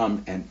going to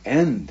come and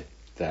end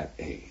that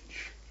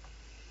age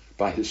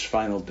by his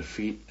final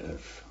defeat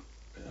of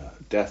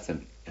death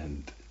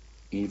and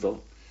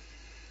evil,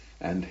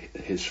 and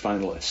his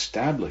final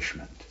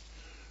establishment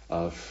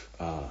of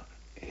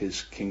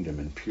his kingdom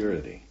in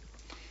purity.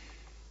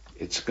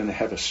 It's going to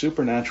have a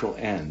supernatural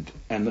end.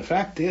 And the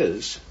fact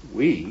is,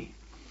 we,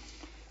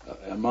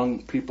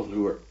 among people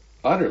who are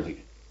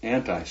utterly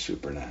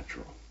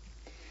anti-supernatural,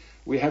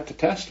 we have to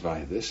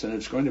testify this, and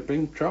it's going to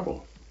bring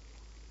trouble.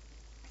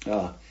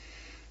 2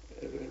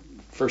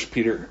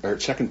 Peter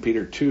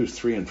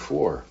 2:3 and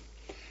 4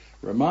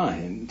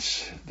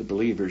 reminds the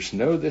believers,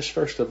 know this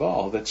first of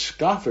all, that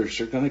scoffers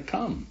are going to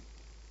come.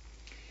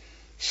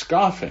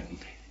 Scoffing,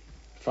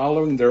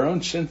 following their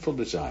own sinful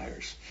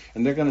desires.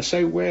 And they're going to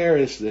say, where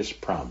is this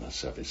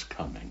promise of his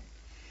coming?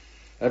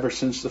 Ever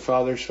since the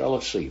fathers fell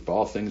asleep,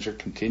 all things are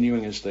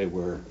continuing as they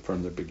were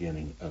from the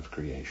beginning of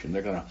creation.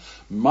 They're going to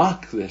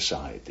mock this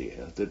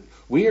idea that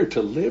we are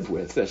to live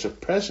with as a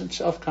present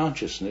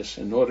self-consciousness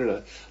in order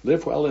to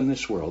live well in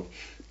this world.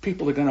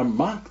 People are going to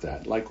mock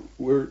that like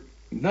we're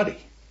nutty.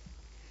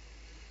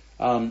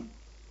 And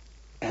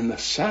the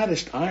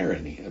saddest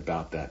irony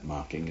about that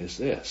mocking is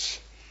this.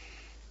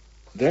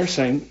 They're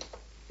saying,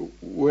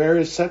 where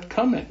is that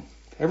coming?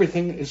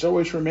 Everything is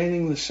always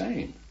remaining the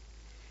same.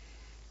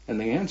 And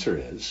the answer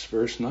is,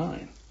 verse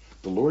 9,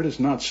 the Lord is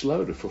not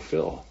slow to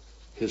fulfill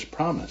his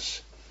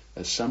promise,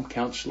 as some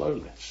count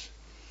slowness,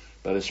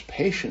 but is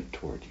patient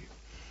toward you,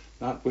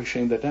 not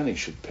wishing that any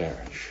should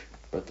perish,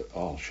 but that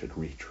all should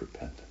reach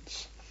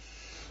repentance.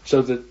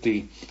 So that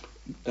the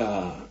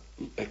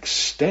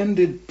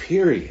extended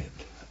period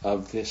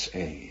of this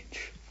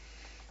age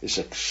is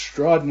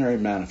extraordinary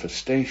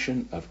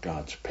manifestation of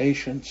God's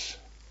patience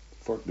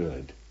for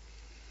good.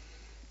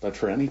 But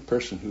for any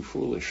person who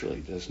foolishly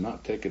does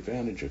not take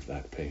advantage of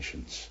that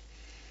patience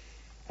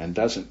and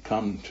doesn't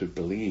come to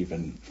believe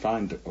and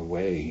find a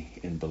way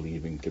in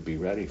believing to be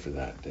ready for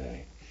that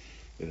day,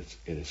 it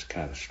is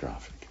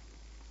catastrophic.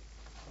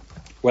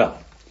 Well,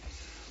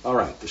 all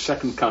right, the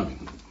second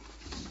coming.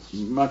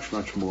 Much,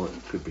 much more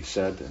could be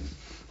said,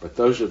 but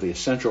those are the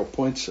essential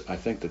points I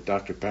think that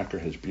Dr. Packer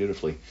has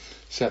beautifully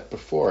set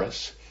before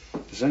us.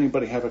 Does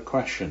anybody have a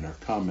question or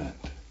comment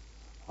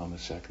on the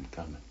second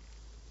coming?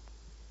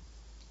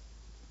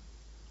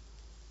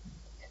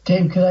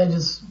 Dave, could I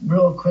just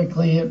real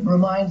quickly, it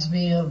reminds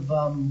me of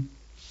the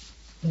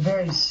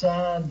very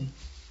sad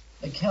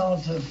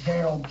account of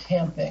Harold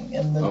Camping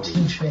and the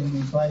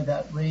teaching by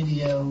that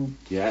radio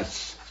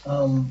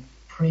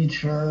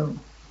preacher,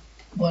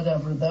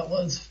 whatever, that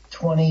was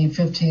 20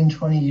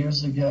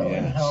 years ago,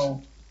 and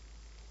how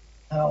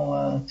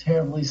how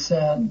terribly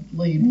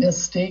sadly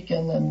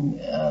mistaken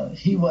and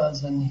he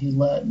was, and he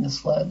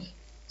misled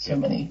so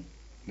many.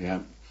 Yeah.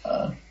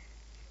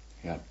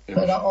 Yeah.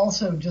 But I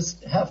also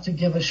just have to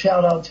give a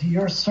shout out to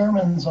your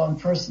sermons on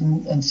 1st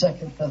and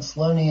 2nd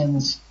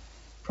Thessalonians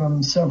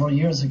from several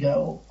years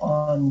ago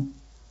on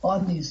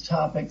these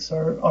topics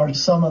are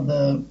some of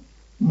the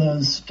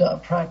most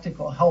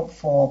practical,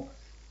 helpful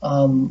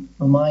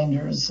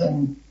reminders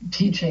and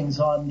teachings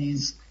on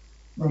these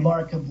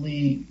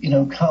remarkably,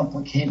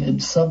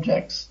 complicated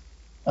subjects.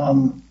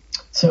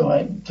 So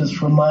I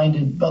just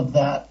reminded of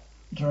that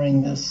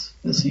during this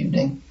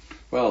evening.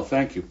 Well,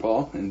 thank you,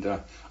 Paul. And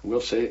I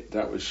will say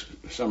that was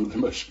some of the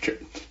most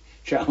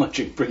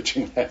challenging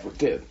preaching I ever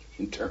did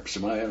in terms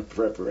of my own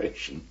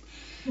preparation.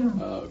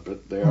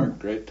 But they are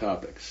great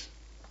topics.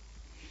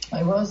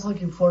 I was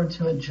looking forward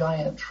to a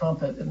giant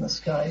trumpet in the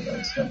sky,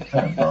 though, so I'm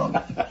kind of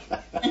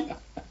bummed.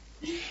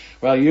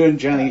 Well, you and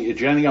Jenny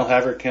will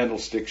have her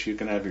candlesticks. You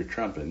can have your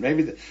trumpet.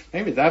 Maybe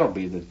that'll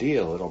be the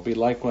deal. It'll be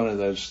like one of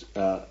those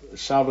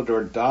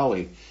Salvador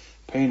Dali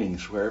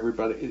paintings where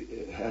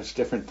everybody has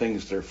different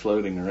things that are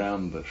floating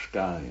around the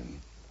sky.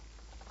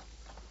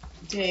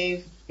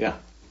 Dave. Yeah.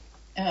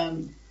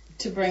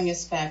 To bring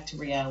us back to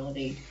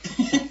reality.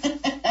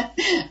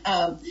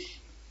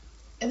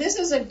 This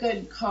is a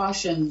good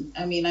caution.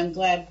 I mean, I'm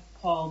glad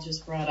Paul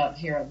just brought up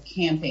here of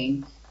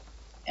camping.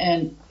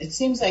 And it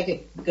seems like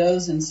it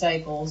goes in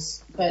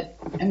cycles. But,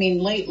 I mean,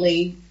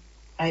 lately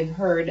I've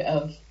heard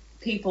of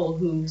people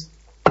who,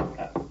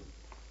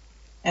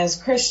 as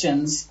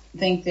Christians,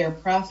 think they're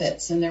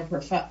prophets and they're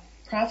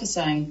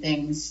prophesying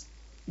things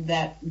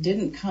that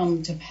didn't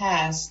come to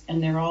pass,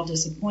 and they're all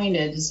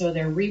disappointed. So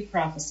they're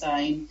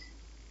re-prophesying,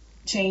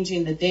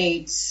 changing the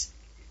dates,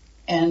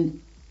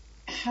 and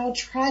how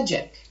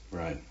tragic.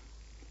 Right.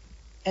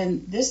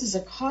 And this is a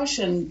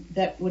caution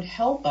that would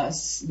help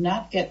us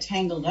not get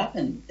tangled up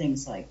in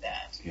things like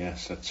that.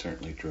 Yes, that's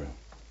certainly true.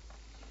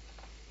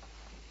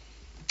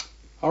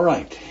 All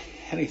right.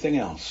 Anything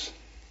else?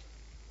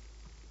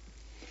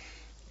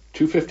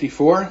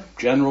 254,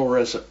 general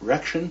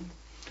resurrection.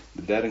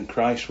 The dead in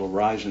Christ will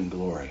rise in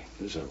glory.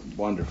 This is a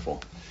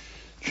wonderful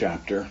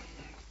chapter,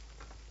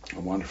 a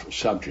wonderful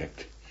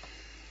subject.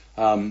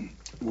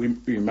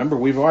 Remember,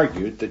 we've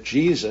argued that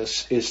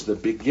Jesus is the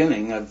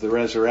beginning of the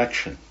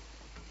resurrection.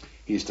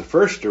 He's the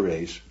first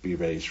to be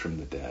raised from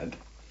the dead,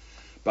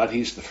 but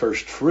he's the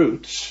first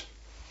fruits,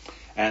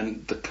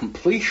 and the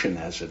completion,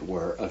 as it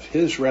were, of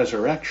his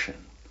resurrection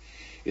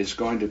is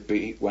going to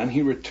be when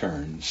he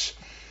returns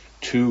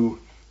to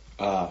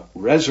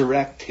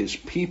resurrect his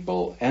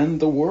people and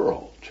the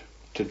world,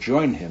 to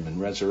join him in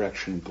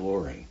resurrection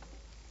glory,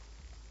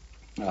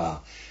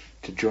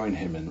 to join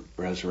him in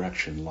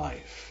resurrection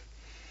life.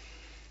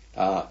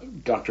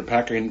 Dr.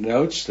 Packer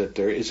notes that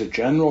there is a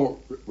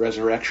general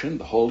resurrection,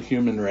 the whole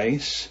human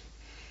race,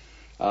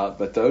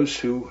 but those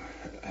who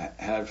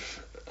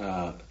have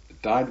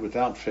died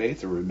without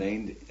faith or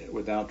remained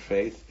without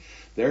faith,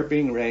 they're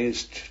being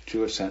raised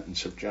to a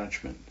sentence of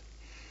judgment.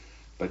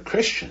 But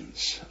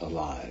Christians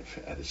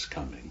alive at his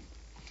coming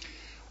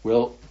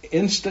will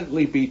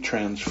instantly be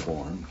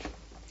transformed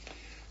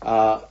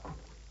and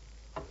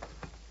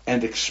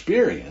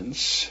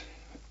experience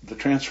the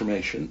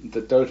transformation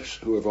that those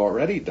who have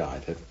already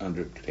died have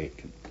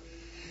undertaken.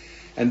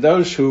 And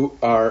those who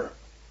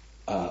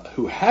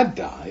had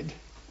died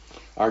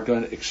are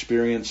going to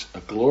experience a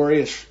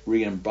glorious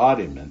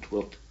re-embodiment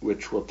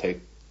which will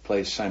take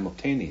place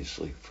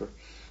simultaneously for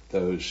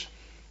those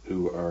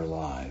who are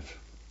alive.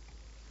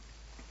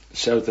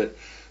 So that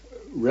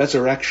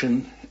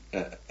resurrection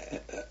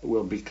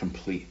will be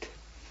complete.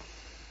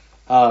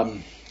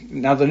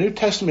 Now, the New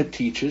Testament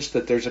teaches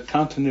that there's a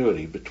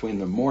continuity between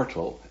the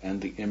mortal and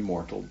the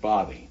immortal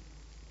body,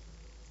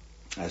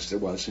 as there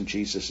was in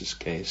Jesus'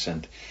 case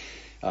and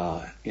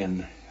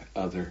in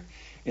other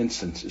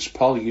instances.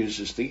 Paul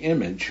uses the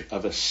image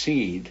of a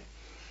seed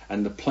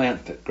and the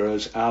plant that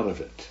grows out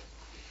of it.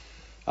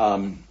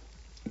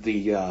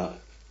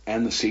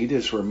 And the seed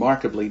is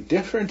remarkably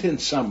different in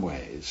some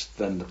ways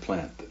than the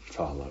plant that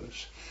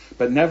follows.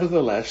 But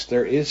nevertheless,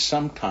 there is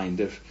some kind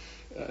of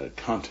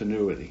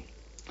continuity.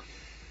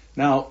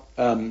 Now,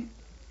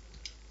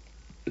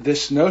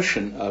 this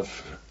notion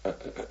of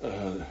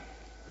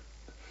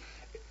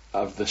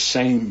the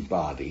same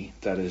body,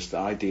 that is the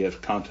idea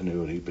of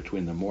continuity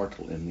between the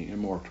mortal and the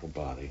immortal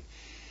body,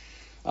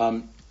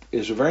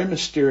 is a very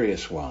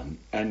mysterious one,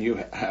 and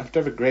you have to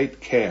have a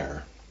great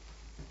care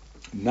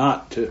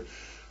not to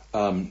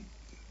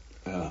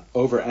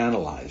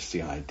overanalyze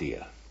the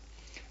idea.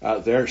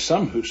 There are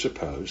some who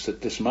suppose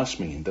that this must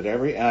mean that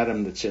every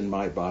atom that's in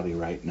my body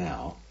right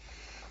now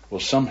will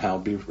somehow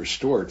be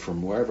restored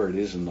from wherever it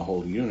is in the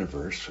whole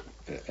universe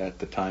at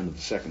the time of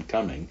the second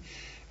coming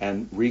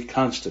and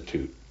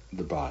reconstitute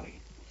the body.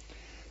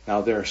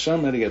 Now, there are so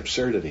many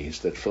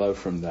absurdities that flow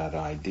from that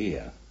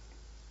idea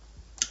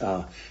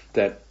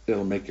that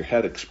it'll make your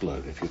head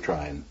explode if you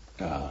try and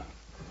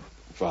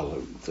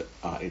follow the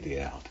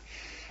idea out.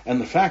 And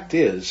the fact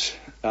is,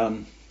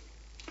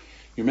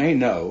 you may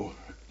know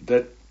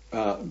that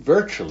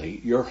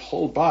virtually your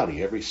whole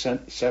body every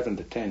 7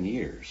 to 10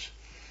 years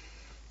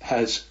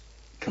has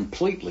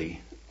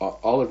completely,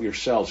 all of your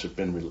cells have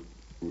been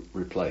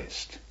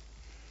replaced.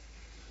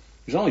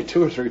 There's only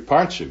 2 or 3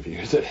 parts of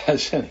you that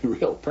has any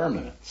real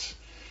permanence.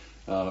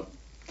 So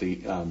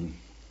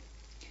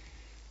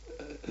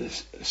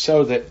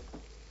that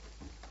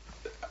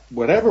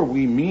whatever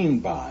we mean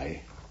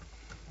by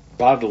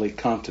bodily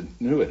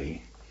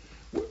continuity,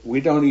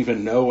 we don't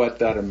even know what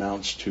that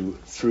amounts to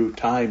through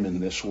time in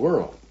this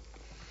world,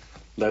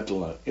 let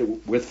alone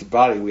with the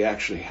body we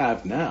actually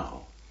have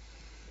now.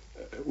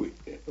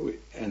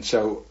 And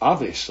so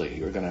obviously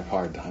you're going to have a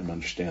hard time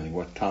understanding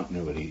what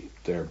continuity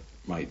there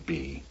might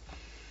be,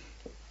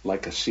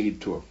 like a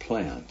seed to a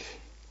plant,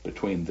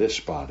 between this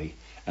body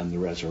and the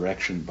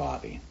resurrection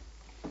body.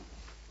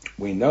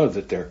 We know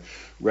that their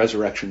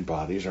resurrection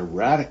bodies are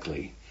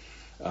radically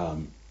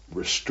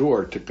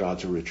restored to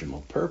God's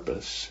original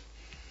purpose.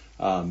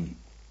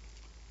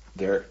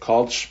 They're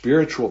called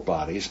spiritual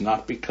bodies,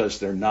 not because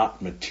they're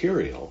not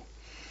material,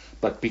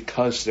 but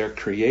because they're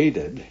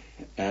created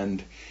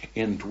and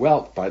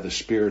indwelt by the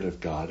Spirit of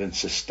God and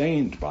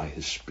sustained by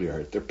His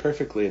Spirit. They're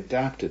perfectly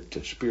adapted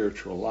to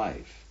spiritual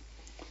life.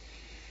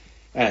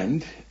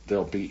 And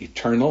they'll be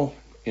eternal,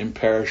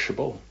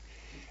 imperishable,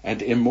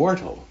 and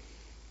immortal,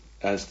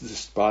 as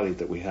this body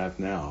that we have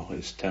now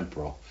is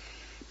temporal,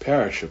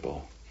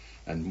 perishable,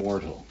 and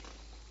mortal.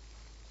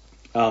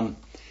 Dr.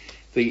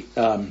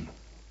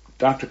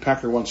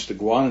 Packer wants to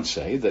go on and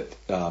say that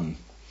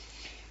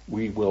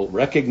we will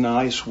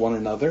recognize one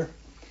another,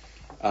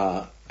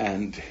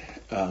 and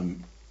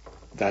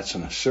that's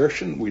an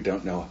assertion. We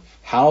don't know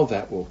how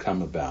that will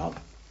come about.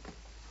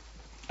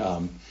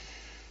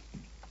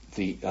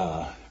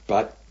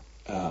 But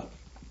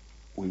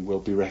we will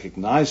be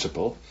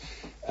recognizable,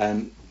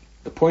 and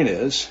the point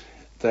is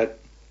that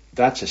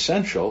that's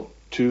essential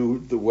to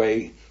the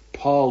way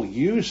Paul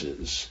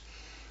uses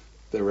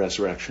the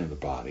resurrection of the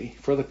body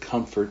for the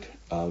comfort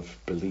of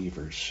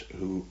believers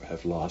who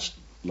have lost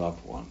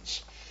loved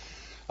ones.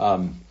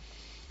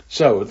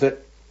 So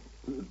that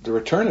the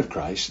return of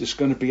Christ is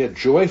going to be a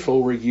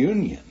joyful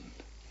reunion,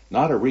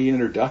 not a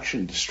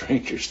reintroduction to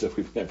strangers that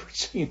we've never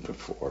seen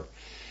before.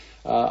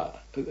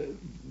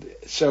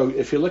 So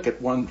if you look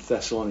at 1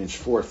 Thessalonians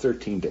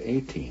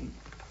 4:13-18,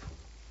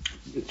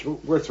 it's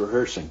worth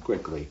rehearsing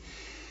quickly.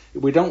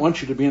 We don't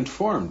want you to be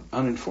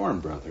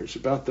uninformed, brothers,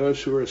 about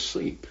those who are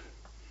asleep,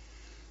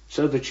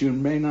 so that you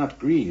may not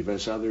grieve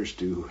as others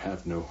do who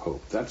have no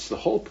hope. That's the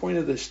whole point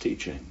of this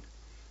teaching,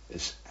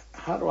 is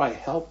how do I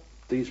help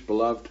these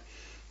beloved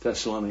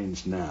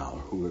Thessalonians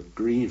now who are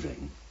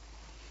grieving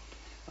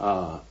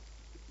the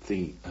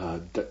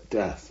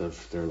death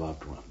of their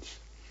loved ones?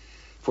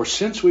 For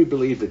since we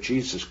believe that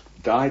Jesus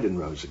died and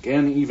rose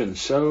again, even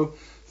so,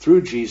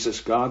 through Jesus,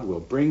 God will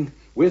bring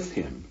with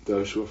him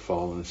those who have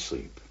fallen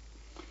asleep.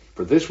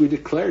 For this we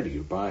declare to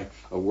you by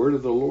a word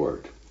of the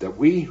Lord, that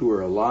we who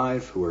are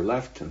alive, who are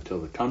left until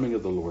the coming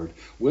of the Lord,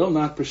 will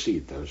not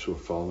precede those who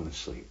have fallen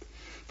asleep.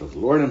 For the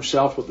Lord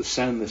himself will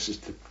descend. This is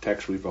the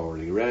text we've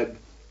already read.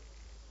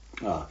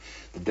 The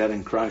dead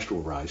in Christ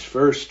will rise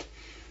first.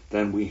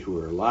 Then we who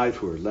are alive,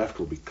 who are left,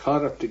 will be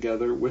caught up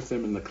together with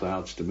them in the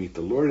clouds to meet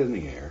the Lord in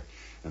the air,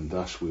 and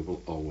thus we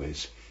will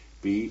always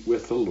be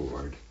with the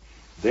Lord.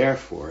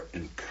 Therefore,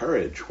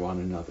 encourage one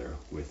another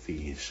with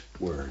these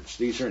words.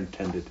 These are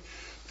intended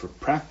for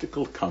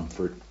practical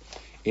comfort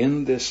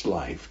in this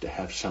life, to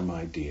have some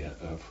idea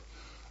of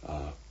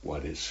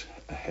what is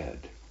ahead.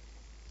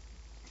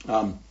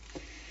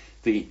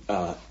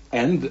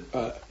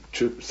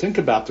 To think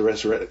about the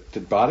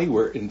resurrected body,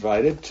 we're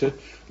invited to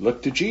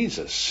look to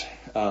Jesus.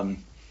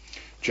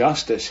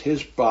 Just as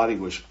his body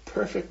was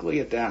perfectly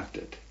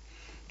adapted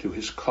to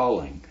his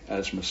calling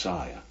as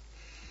Messiah,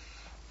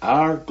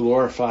 our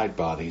glorified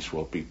bodies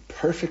will be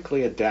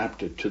perfectly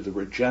adapted to the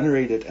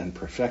regenerated and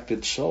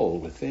perfected soul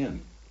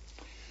within.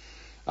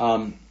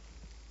 In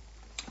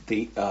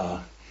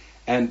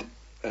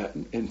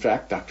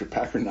fact, Dr.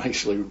 Packer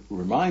nicely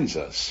reminds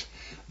us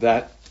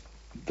that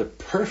the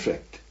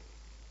perfect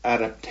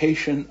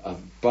adaptation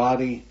of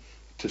body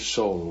to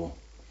soul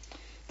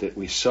that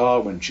we saw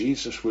when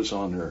Jesus was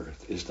on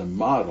earth is the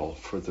model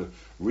for the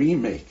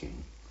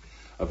remaking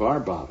of our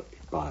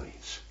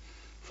bodies.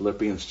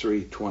 Philippians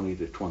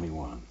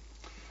 3:20-21.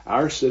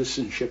 Our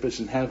citizenship is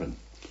in heaven.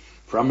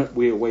 From it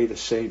we await a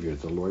Savior,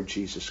 the Lord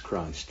Jesus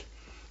Christ,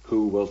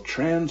 who will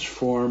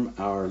transform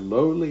our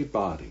lowly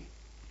body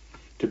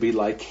to be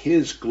like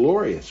his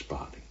glorious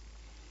body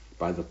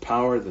by the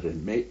power that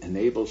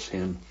enables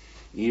him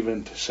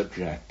even to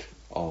subject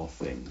all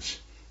things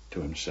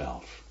to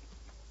himself.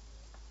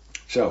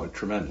 So, a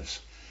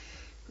tremendous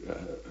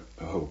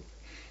hope.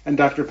 And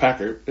Dr.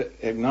 Packer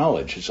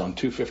acknowledges on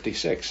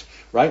 256,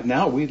 right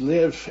now we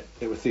live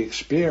with the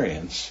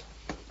experience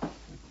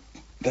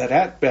that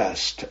at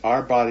best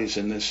our bodies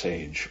in this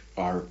age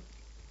are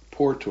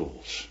poor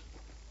tools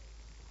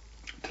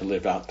to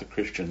live out the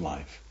Christian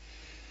life.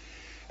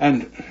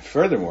 And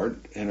furthermore,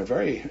 in a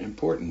very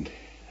important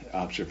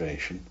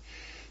observation,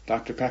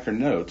 Dr. Packer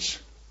notes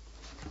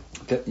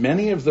that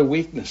many of the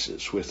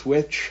weaknesses with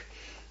which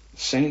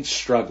saints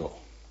struggle,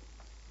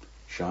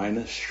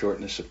 shyness,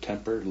 shortness of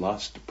temper,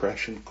 lust,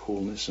 depression,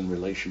 coolness in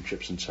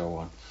relationships, and so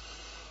on,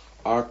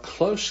 are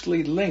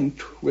closely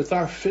linked with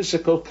our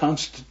physical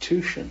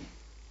constitution,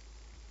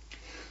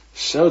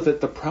 so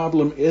that the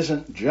problem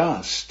isn't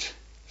just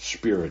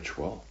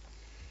spiritual,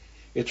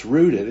 it's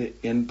rooted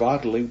in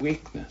bodily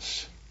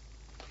weakness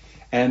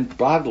and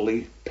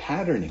bodily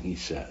patterning, he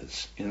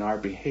says, in our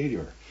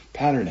behavior.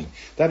 Patterning.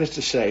 That is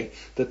to say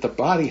that the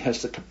body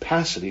has the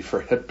capacity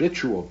for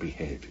habitual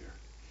behavior.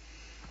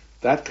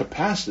 That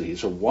capacity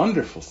is a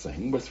wonderful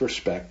thing with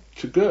respect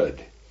to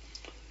good.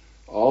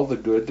 All the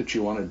good that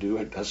you want to do,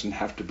 it doesn't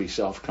have to be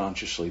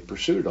self-consciously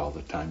pursued all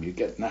the time. You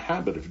get in the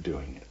habit of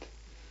doing it.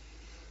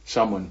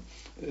 Someone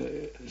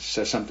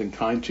says something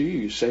kind to you,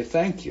 you say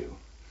thank you.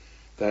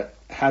 That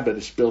habit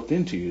is built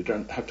into you. You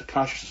don't have to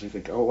consciously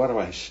think, oh, what do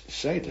I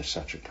say to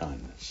such a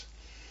kindness?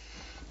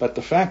 But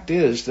the fact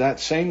is that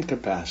same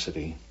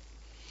capacity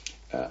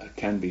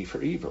can be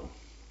for evil.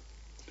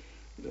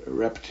 The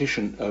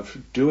repetition of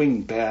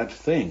doing bad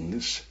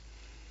things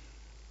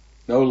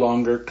no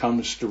longer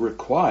comes to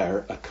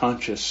require a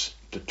conscious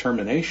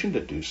determination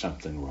to do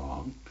something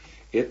wrong.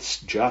 It's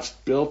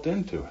just built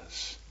into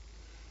us.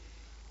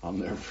 I'll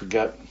never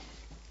forget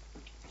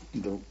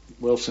the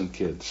Wilson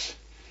kids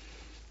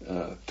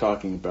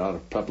talking about a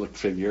public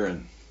figure,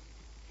 and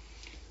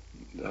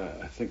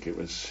I think it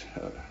was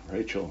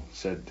Rachel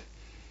said,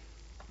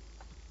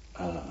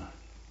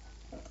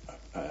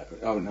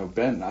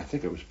 Ben, I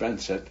think it was Ben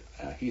said,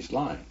 he's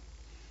lying.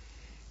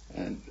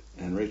 And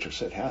Rachel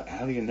said,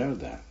 how do you know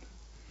that?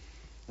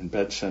 And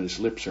Ben said, his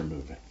lips are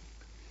moving.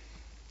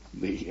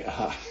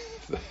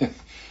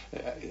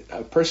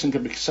 A person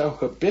can be so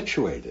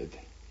habituated,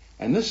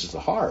 and this is the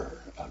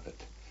horror of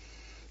it.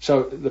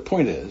 So the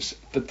point is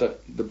that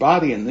the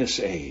body in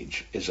this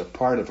age is a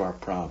part of our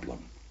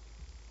problem.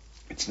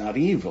 It's not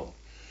evil,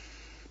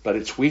 but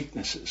its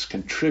weaknesses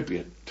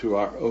contribute to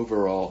our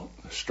overall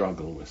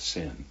struggle with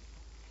sin.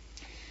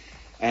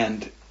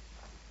 And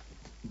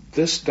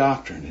this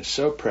doctrine is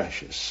so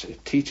precious.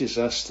 It teaches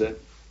us that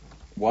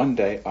one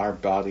day our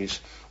bodies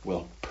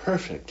will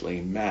perfectly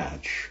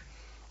match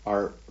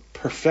our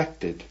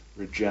perfected,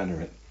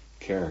 regenerate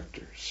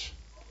characters.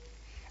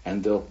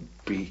 And they'll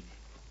be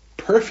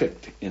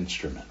perfect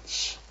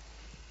instruments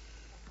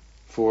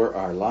for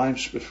our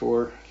lives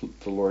before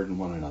the Lord and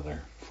one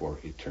another for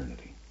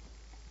eternity.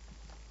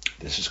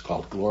 This is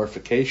called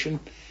glorification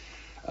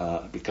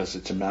because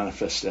it's a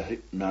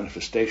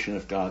manifestation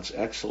of God's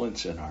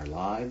excellence in our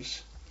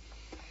lives.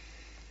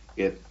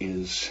 It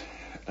is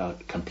a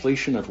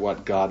completion of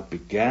what God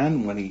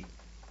began when he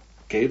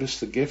gave us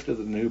the gift of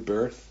the new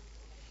birth.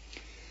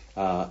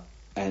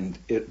 And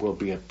it will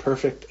be a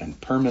perfect and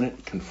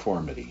permanent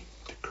conformity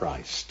to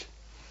Christ.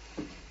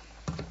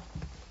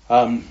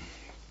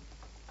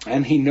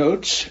 And he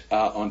notes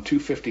on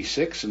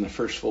 256 in the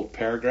first full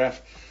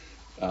paragraph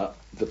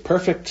the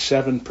perfect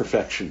 7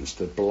 perfections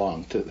that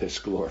belong to this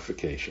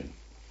glorification.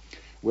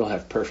 We'll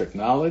have perfect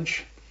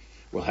knowledge.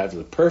 We'll have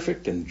the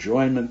perfect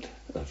enjoyment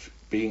of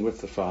being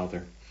with the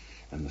Father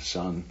and the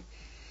Son.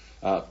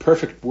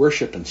 Perfect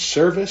worship and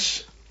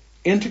service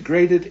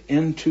integrated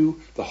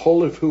into the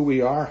whole of who we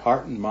are,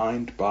 heart and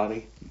mind,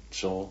 body and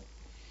soul.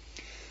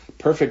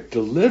 Perfect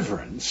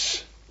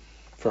deliverance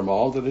from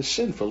all that is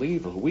sinful,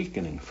 evil,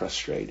 weakening,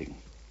 frustrating.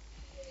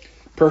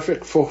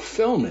 Perfect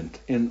fulfillment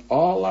in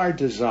all our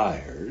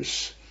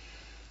desires,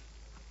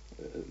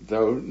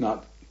 though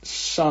not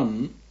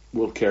some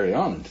will carry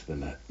on into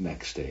the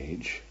next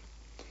age.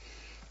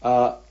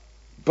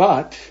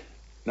 But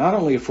not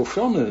only a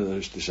fulfillment of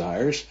those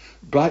desires,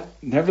 but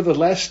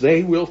nevertheless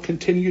they will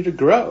continue to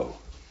grow.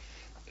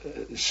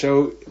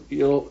 So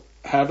you'll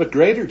have a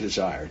greater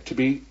desire to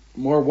be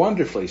more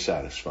wonderfully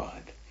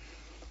satisfied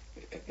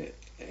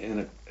in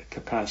a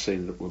capacity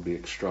that will be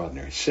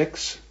extraordinary.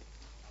 6,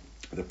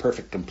 the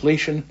perfect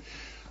completion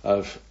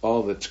of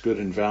all that's good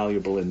and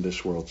valuable in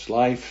this world's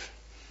life,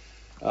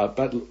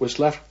 but was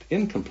left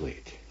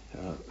incomplete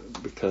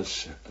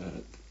because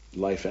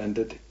life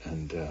ended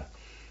and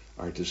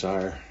our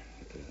desire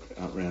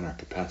outran our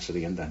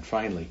capacity. And then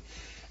finally,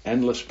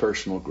 endless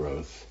personal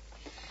growth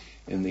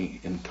in the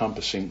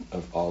encompassing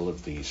of all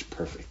of these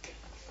perfect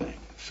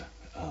things.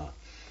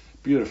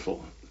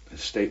 Beautiful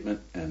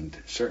statement, and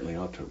certainly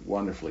ought to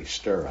wonderfully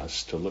stir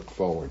us to look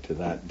forward to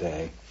that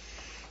day.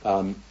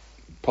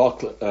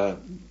 Dr.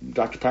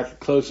 Packer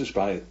closes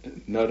by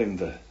noting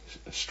the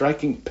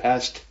striking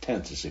past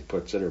tense, as he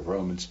puts it, of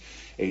Romans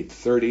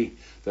 8:30.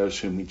 Those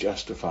whom he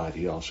justified,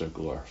 he also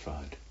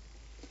glorified.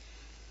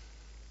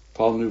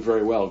 Paul knew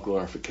very well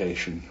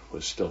glorification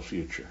was still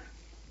future.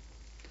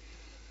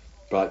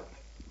 But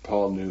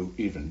Paul knew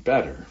even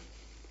better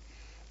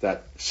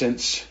that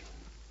since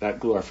that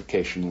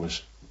glorification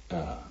was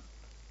a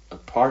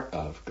part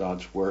of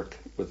God's work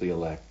with the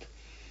elect,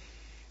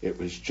 it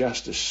was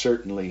just as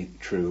certainly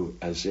true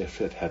as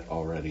if it had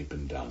already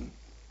been done.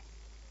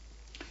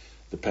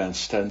 The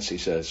past tense, he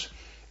says,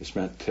 is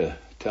meant to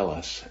tell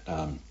us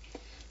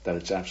that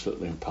it's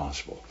absolutely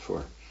impossible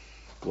for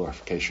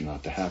glorification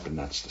not to happen.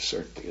 That's the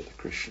certainty of the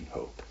Christian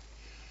hope.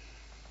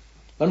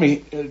 Let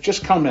me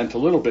just comment a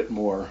little bit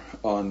more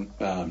on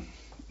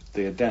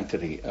the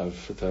identity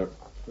of the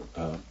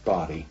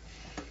body,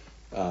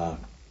 our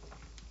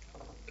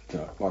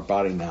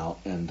body now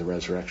and the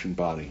resurrection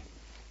body.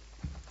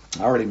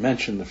 I already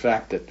mentioned the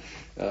fact that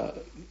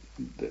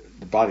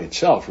the body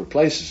itself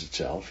replaces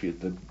itself.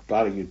 The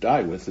body you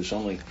die with is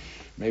only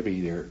maybe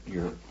your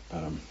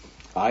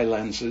eye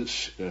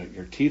lenses,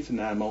 your teeth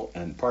enamel,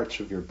 and parts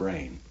of your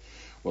brain.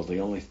 Well, the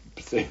only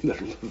thing that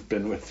will have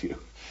been with you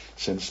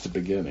since the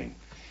beginning.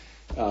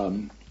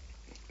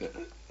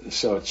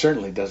 So it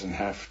certainly doesn't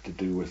have to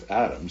do with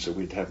atoms, so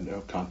we'd have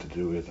no contact to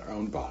do with our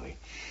own body.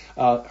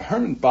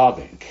 Herman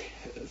Bavinck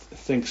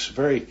thinks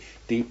very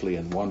deeply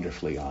and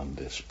wonderfully on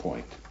this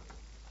point.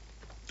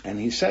 And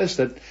he says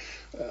that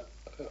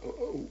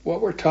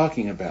what we're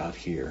talking about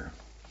here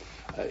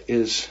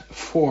is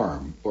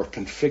form or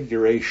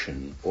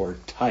configuration or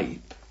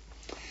type.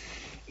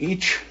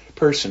 Each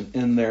person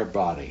in their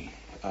body,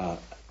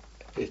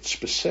 it's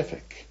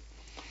specific.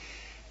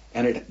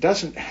 And it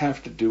doesn't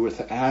have to do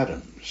with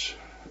atoms,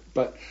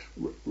 but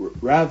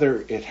rather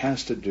it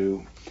has to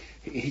do,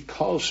 he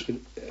calls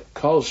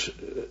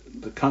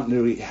the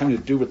continuity having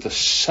to do with the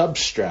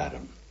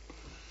substratum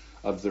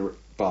of the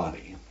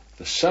body.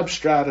 The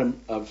substratum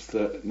of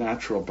the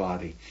natural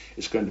body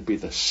is going to be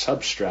the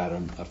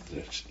substratum of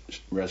the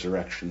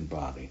resurrection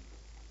body.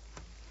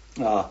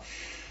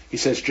 He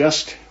says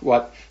just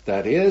what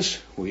that is,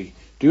 we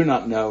do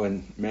not know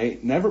and may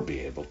never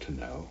be able to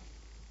know.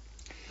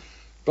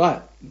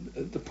 But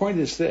the point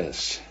is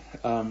this.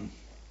 In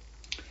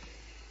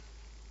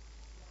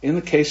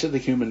the case of the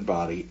human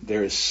body,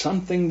 there is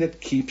something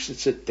that keeps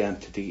its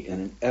identity in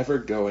an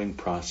ever-going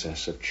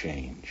process of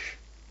change.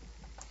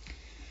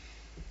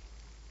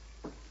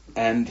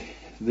 And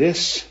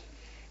this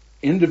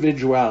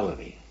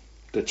individuality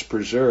that's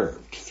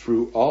preserved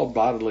through all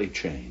bodily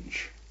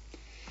change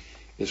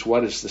is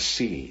what is the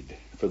seed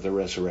for the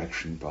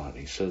resurrection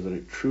body, so that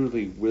it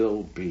truly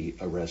will be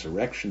a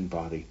resurrection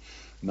body,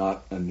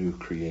 not a new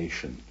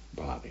creation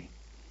body.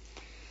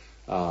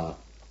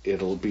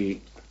 It'll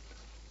be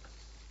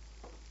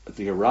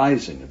the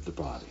arising of the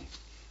body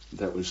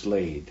that was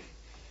laid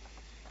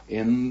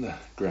in the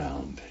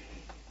ground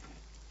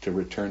to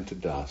return to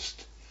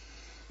dust,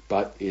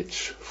 but its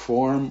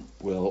form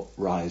will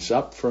rise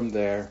up from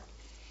there.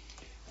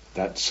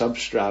 That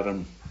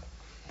substratum,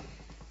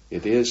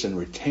 it is and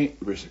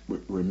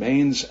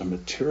remains a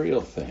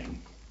material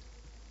thing,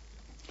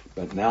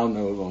 but now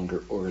no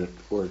longer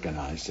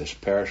organized as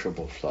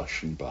perishable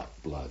flesh and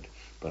blood,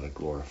 but a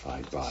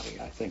glorified body.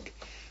 I think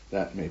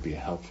that may be a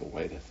helpful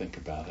way to think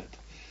about it.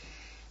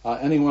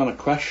 Anyone a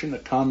question, a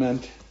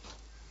comment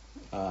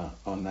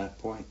on that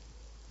point?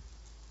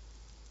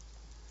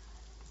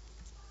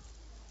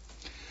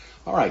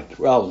 All right,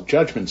 well,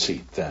 judgment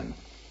seat then.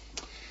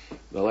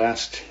 The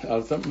last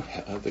of them,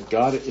 that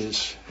God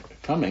is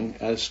coming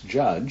as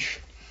judge.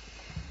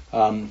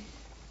 The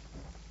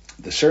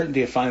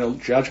certainty of final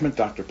judgment,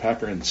 Dr.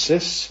 Packer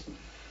insists,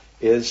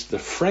 is the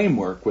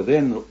framework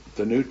within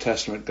the New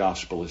Testament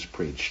gospel is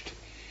preached.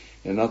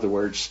 In other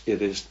words,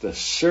 it is the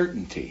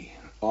certainty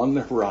on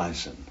the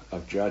horizon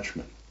of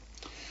judgment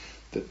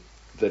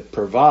that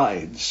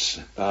provides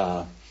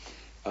the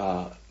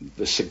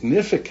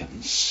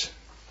significance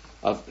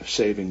of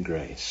saving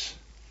grace.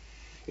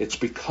 It's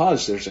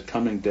because there's a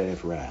coming day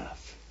of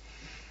wrath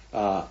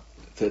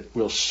that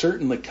will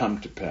certainly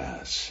come to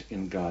pass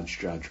in God's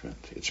judgment.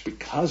 It's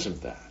because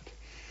of that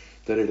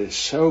it is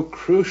so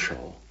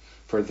crucial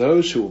for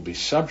those who will be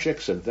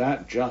subjects of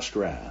that just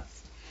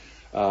wrath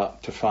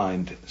to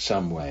find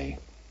some way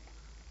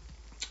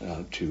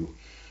to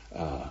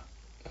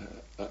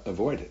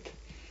avoid it.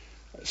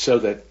 So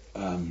that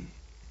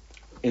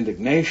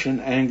indignation,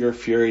 anger,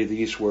 fury,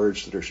 these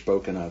words that are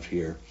spoken of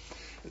here,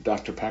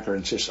 Dr. Packer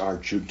insists, are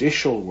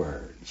judicial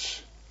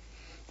words.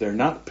 They're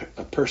not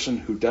a person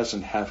who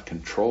doesn't have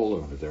control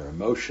over their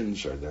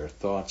emotions or their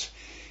thoughts.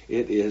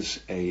 It is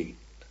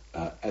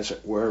as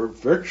it were,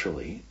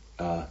 virtually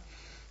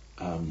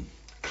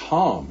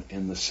calm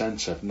in the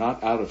sense of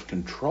not out of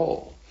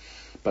control,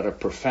 but a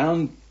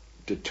profound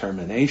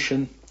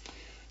determination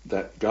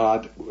that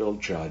God will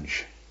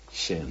judge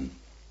sin.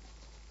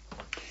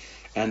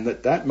 And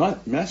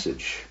that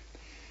message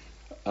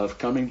of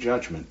coming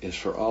judgment is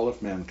for all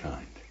of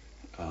mankind.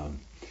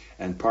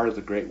 And part of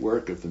the great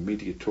work of the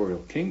mediatorial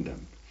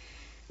kingdom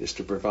is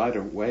to provide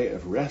a way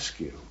of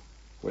rescue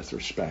with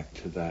respect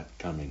to that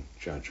coming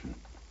judgment.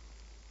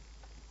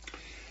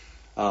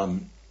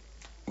 And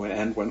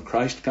when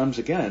Christ comes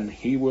again,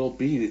 he will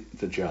be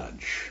the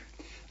judge.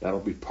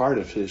 That'll be part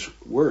of his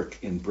work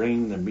in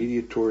bringing the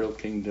mediatorial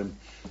kingdom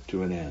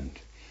to an end.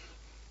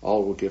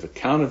 All will give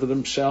account of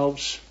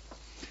themselves.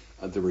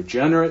 The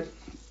regenerate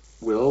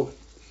will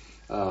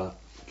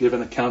give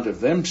an account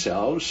of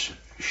themselves,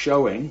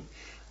 showing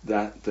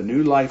that the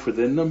new life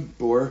within them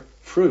bore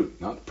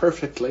fruit, not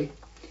perfectly,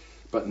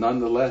 but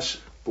nonetheless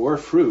bore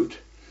fruit,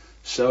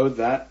 so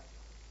that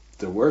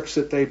the works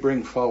that they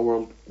bring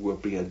forward will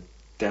be a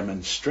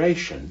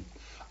demonstration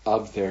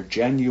of their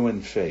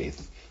genuine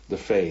faith, the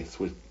faith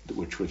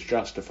which was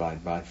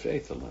justified by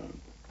faith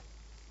alone.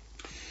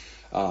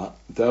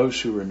 Those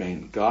who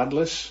remain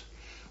godless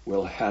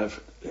will have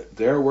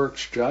their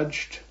works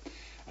judged,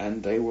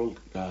 and they will,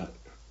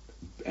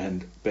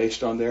 and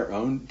based on their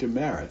own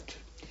demerit,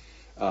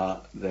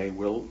 they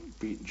will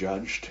be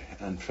judged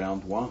and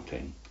found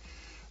wanting.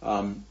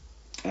 And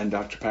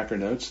Dr. Packer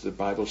notes the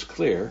Bible's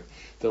clear.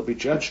 They'll be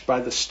judged by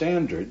the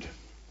standard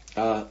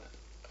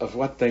of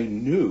what they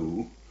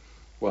knew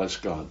was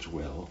God's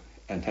will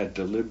and had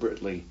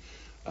deliberately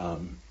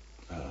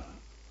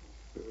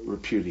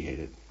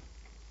repudiated.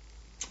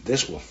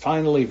 This will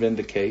finally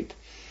vindicate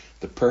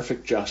the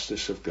perfect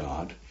justice of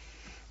God,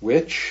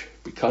 which,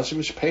 because of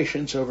his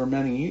patience over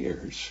many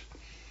years,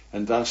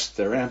 and thus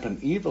the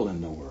rampant evil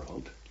in the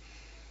world,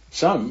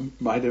 some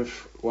might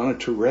have wanted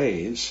to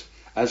raise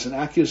as an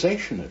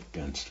accusation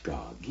against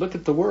God. Look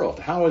at the world.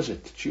 How is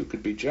it that you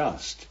could be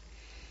just?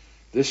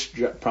 This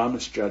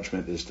promised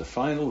judgment is the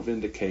final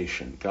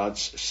vindication,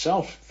 God's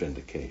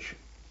self-vindication,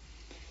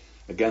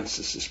 against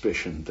the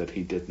suspicion that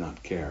he did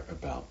not care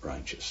about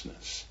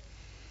righteousness.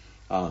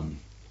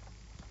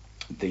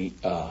 The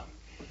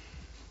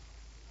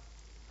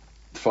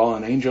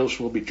fallen angels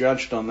will be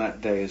judged on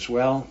that day as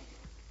well.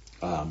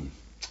 And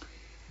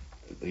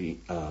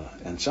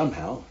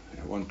somehow,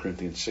 1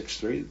 Corinthians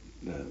 6:3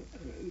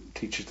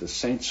 teaches the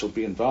saints will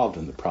be involved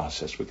in the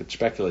process. We could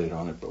speculate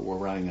on it, but we're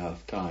running out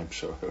of time,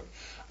 so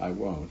I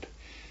won't.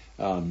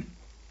 And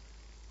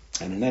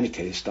in any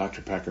case,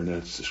 Dr. Packer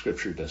notes the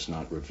Scripture does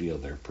not reveal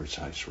their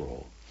precise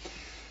role.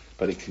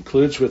 But he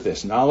concludes with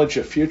this: knowledge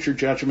of future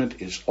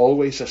judgment is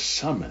always a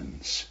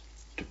summons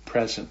to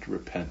present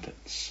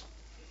repentance.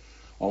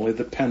 Only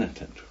the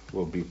penitent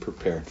will be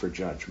prepared for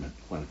judgment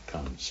when it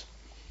comes.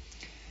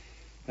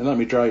 And let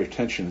me draw your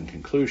attention in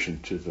conclusion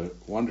to the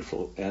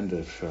wonderful end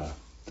of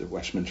the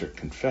Westminster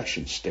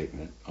Confession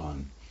statement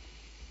on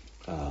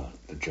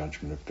the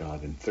judgment of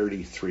God in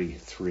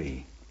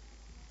 33:3.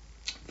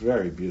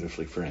 Very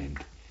beautifully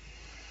framed.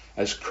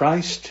 As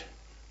Christ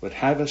would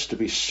have us to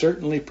be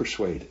certainly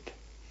persuaded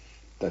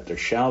that there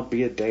shall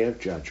be a day of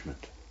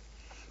judgment,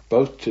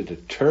 both to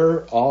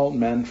deter all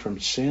men from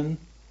sin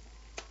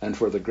and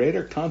for the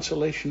greater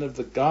consolation of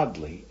the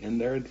godly in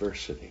their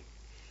adversity,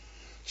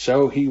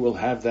 so he will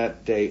have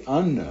that day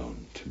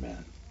unknown to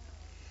men,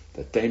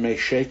 that they may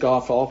shake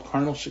off all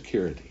carnal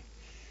security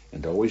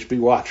and always be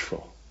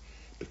watchful,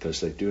 because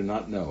they do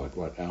not know at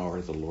what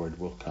hour the Lord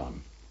will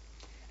come,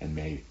 and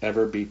may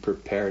ever be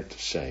prepared to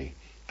say,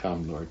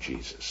 "Come, Lord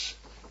Jesus,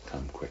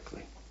 come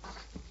quickly."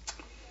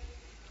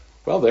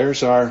 Well,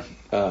 there's our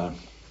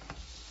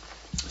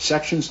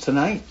sections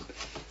tonight.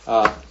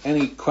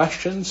 Any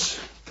questions,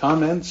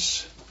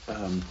 comments,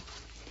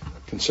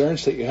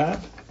 concerns that you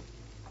have?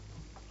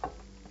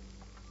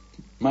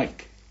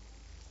 Mike?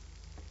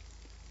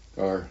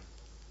 Or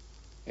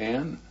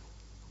Anne?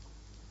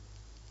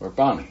 Or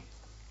Bonnie?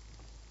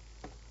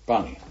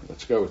 Bonnie,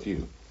 let's go with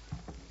you.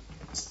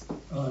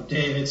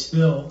 Dave, it's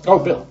Bill. Oh,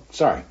 Bill,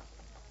 sorry.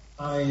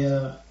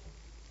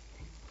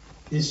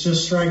 It's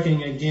just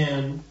striking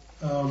again,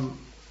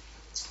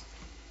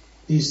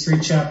 these three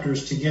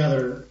chapters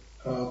together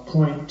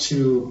point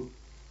to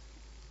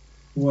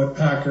what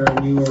Packer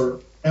and you are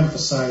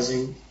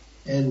emphasizing,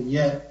 and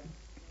yet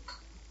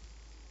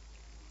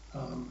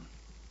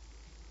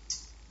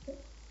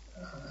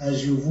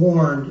as you've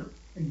warned,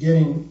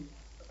 getting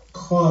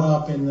caught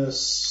up in the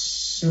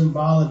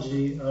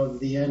symbology of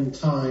the end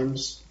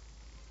times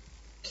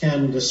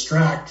can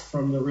distract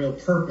from the real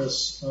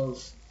purpose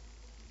of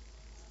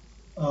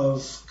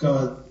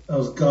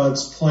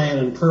God's plan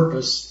and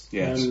purpose.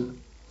 Yes.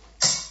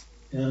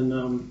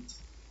 And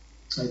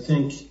I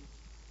think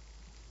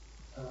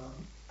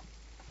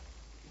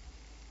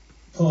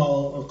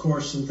Paul, of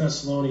course, in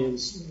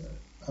Thessalonians,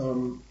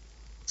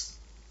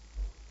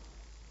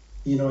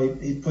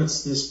 he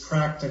puts this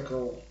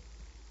practical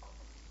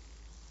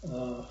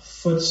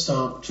foot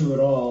stomp to it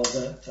all,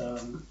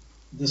 that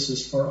this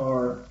is for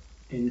our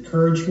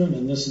encouragement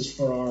and this is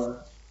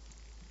for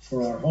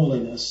our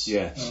holiness.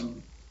 Yes.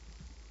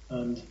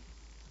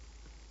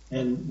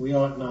 And we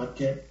ought not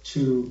get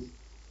too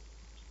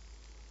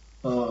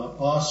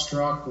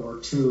awestruck or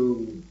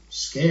too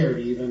scared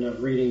even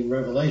of reading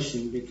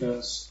Revelation,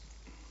 because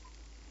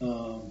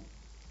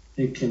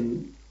it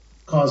can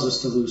cause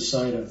us to lose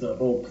sight of the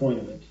whole point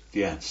of it.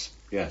 Yes,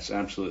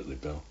 absolutely,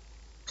 Bill.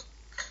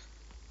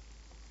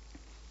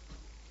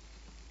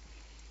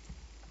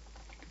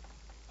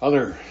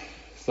 Other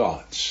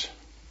thoughts,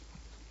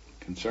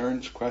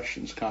 concerns,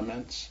 questions,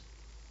 comments?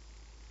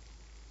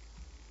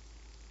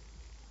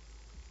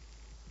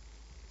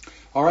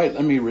 All right,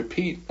 let me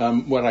repeat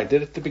what I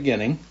did at the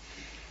beginning.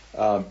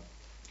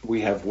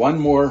 We have one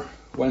more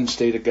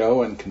Wednesday to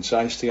go in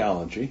Concise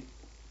Theology.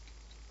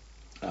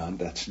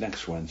 That's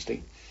next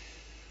Wednesday.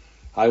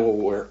 I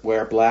will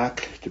wear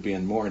black to be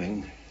in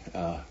mourning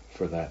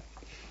for that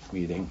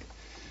meeting.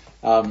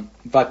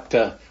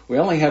 But we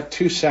only have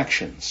two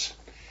sections,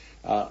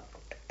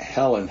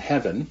 hell and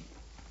heaven.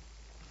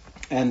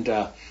 And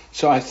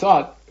So I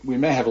thought we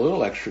may have a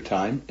little extra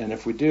time, and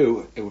if we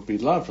do, it would be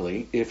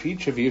lovely if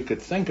each of you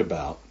could think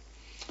about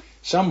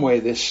some way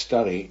this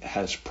study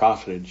has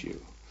profited you.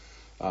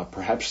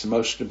 Perhaps the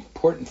most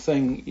important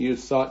thing you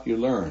thought you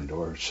learned,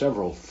 or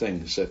several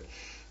things that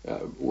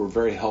were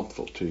very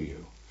helpful to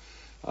you.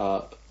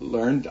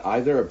 Learned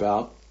either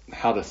about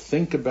how to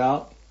think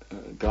about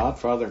God,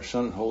 Father,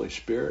 Son, and Holy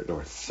Spirit,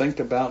 or think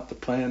about the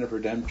plan of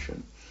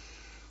redemption,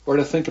 or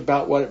to think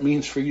about what it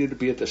means for you to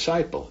be a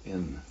disciple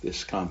in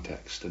this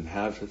context and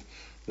have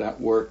that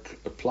work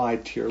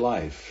applied to your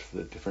life,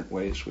 the different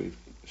ways we've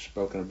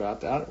spoken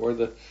about that, or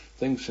the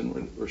things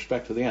in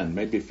respect to the end.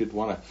 Maybe if you'd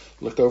want to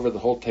look over the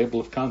whole table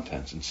of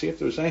contents and see if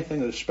there was anything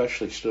that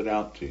especially stood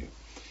out to you.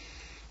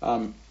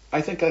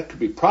 I think that could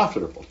be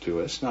profitable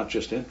to us, not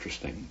just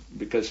interesting,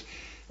 because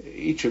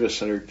each of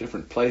us at a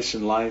different place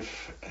in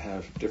life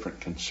have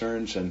different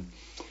concerns, and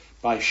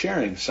by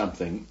sharing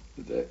something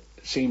that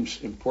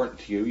seems important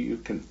to you, you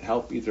can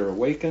help either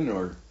awaken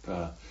or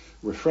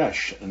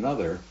refresh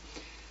another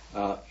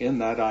in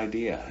that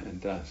idea.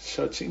 And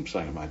so it seems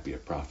like it might be a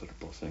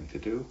profitable thing to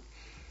do.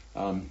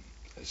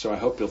 So I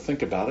hope you'll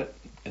think about it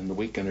in the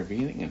week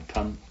intervening and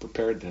come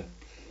prepared to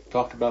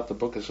talk about the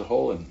book as a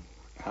whole and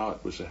how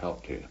it was a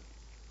help to you.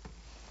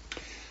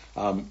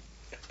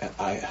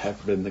 I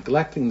have been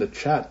neglecting the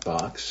chat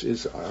box.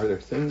 Are there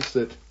things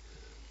that...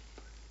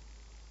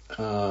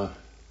 no.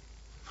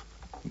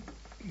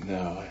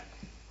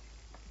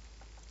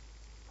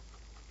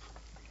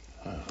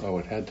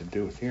 It had to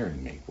do with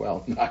hearing me.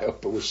 Well, I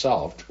hope it was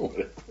solved.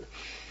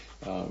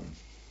 All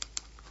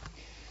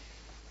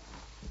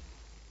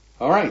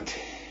right.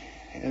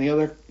 Any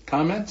other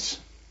comments?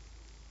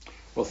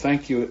 Well,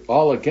 thank you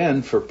all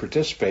again for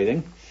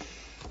participating.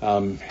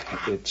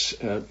 It's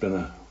been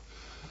a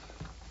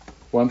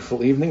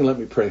wonderful evening. Let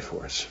me pray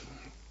for us.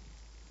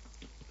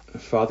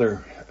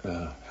 Father,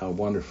 how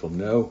wonderful to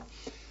know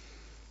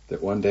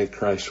that one day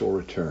Christ will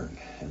return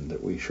and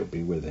that we shall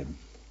be with him.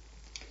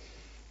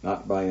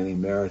 Not by any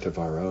merit of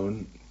our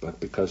own, but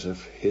because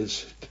of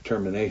his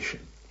determination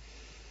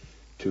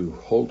to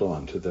hold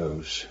on to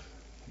those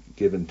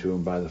given to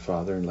him by the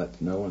Father and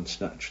let no one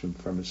snatch them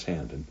from his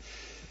hand. And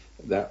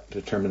that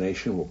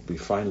determination will be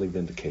finally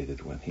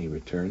vindicated when he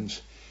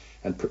returns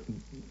and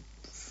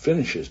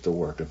finishes the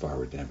work of our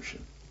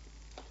redemption.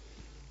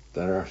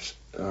 That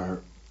our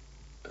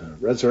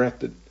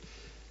resurrected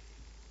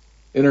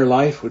inner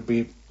life would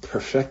be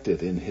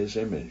perfected in his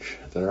image,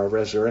 that our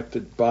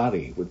resurrected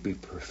body would be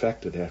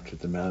perfected after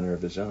the manner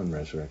of his own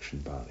resurrection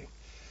body,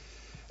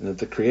 and that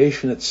the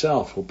creation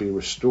itself will be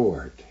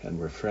restored and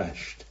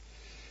refreshed,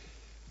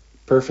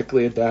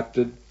 perfectly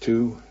adapted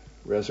to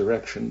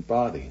resurrection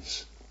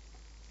bodies,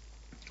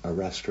 a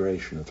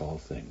restoration of all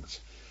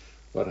things.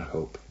 What a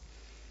hope.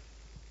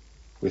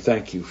 We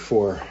thank you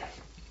for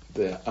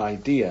the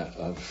idea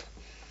of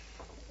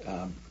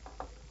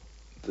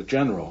the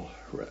general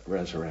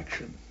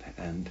resurrection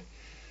and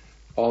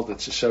all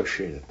that's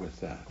associated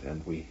with that.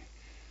 And we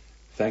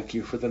thank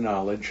you for the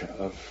knowledge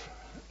of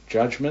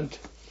judgment,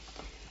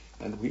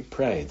 and we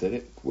pray that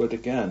it would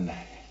again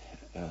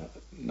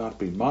not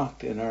be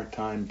mocked in our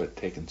time, but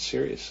taken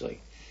seriously.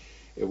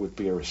 It would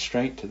be a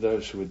restraint to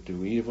those who would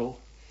do evil.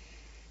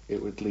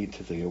 It would lead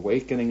to the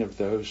awakening of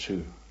those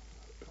who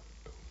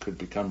could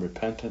become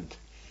repentant,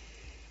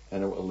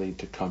 and it will lead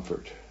to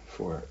comfort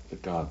for the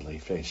godly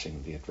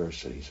facing the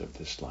adversities of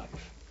this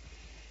life.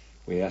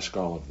 We ask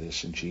all of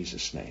this in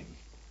Jesus' name.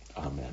 Amen.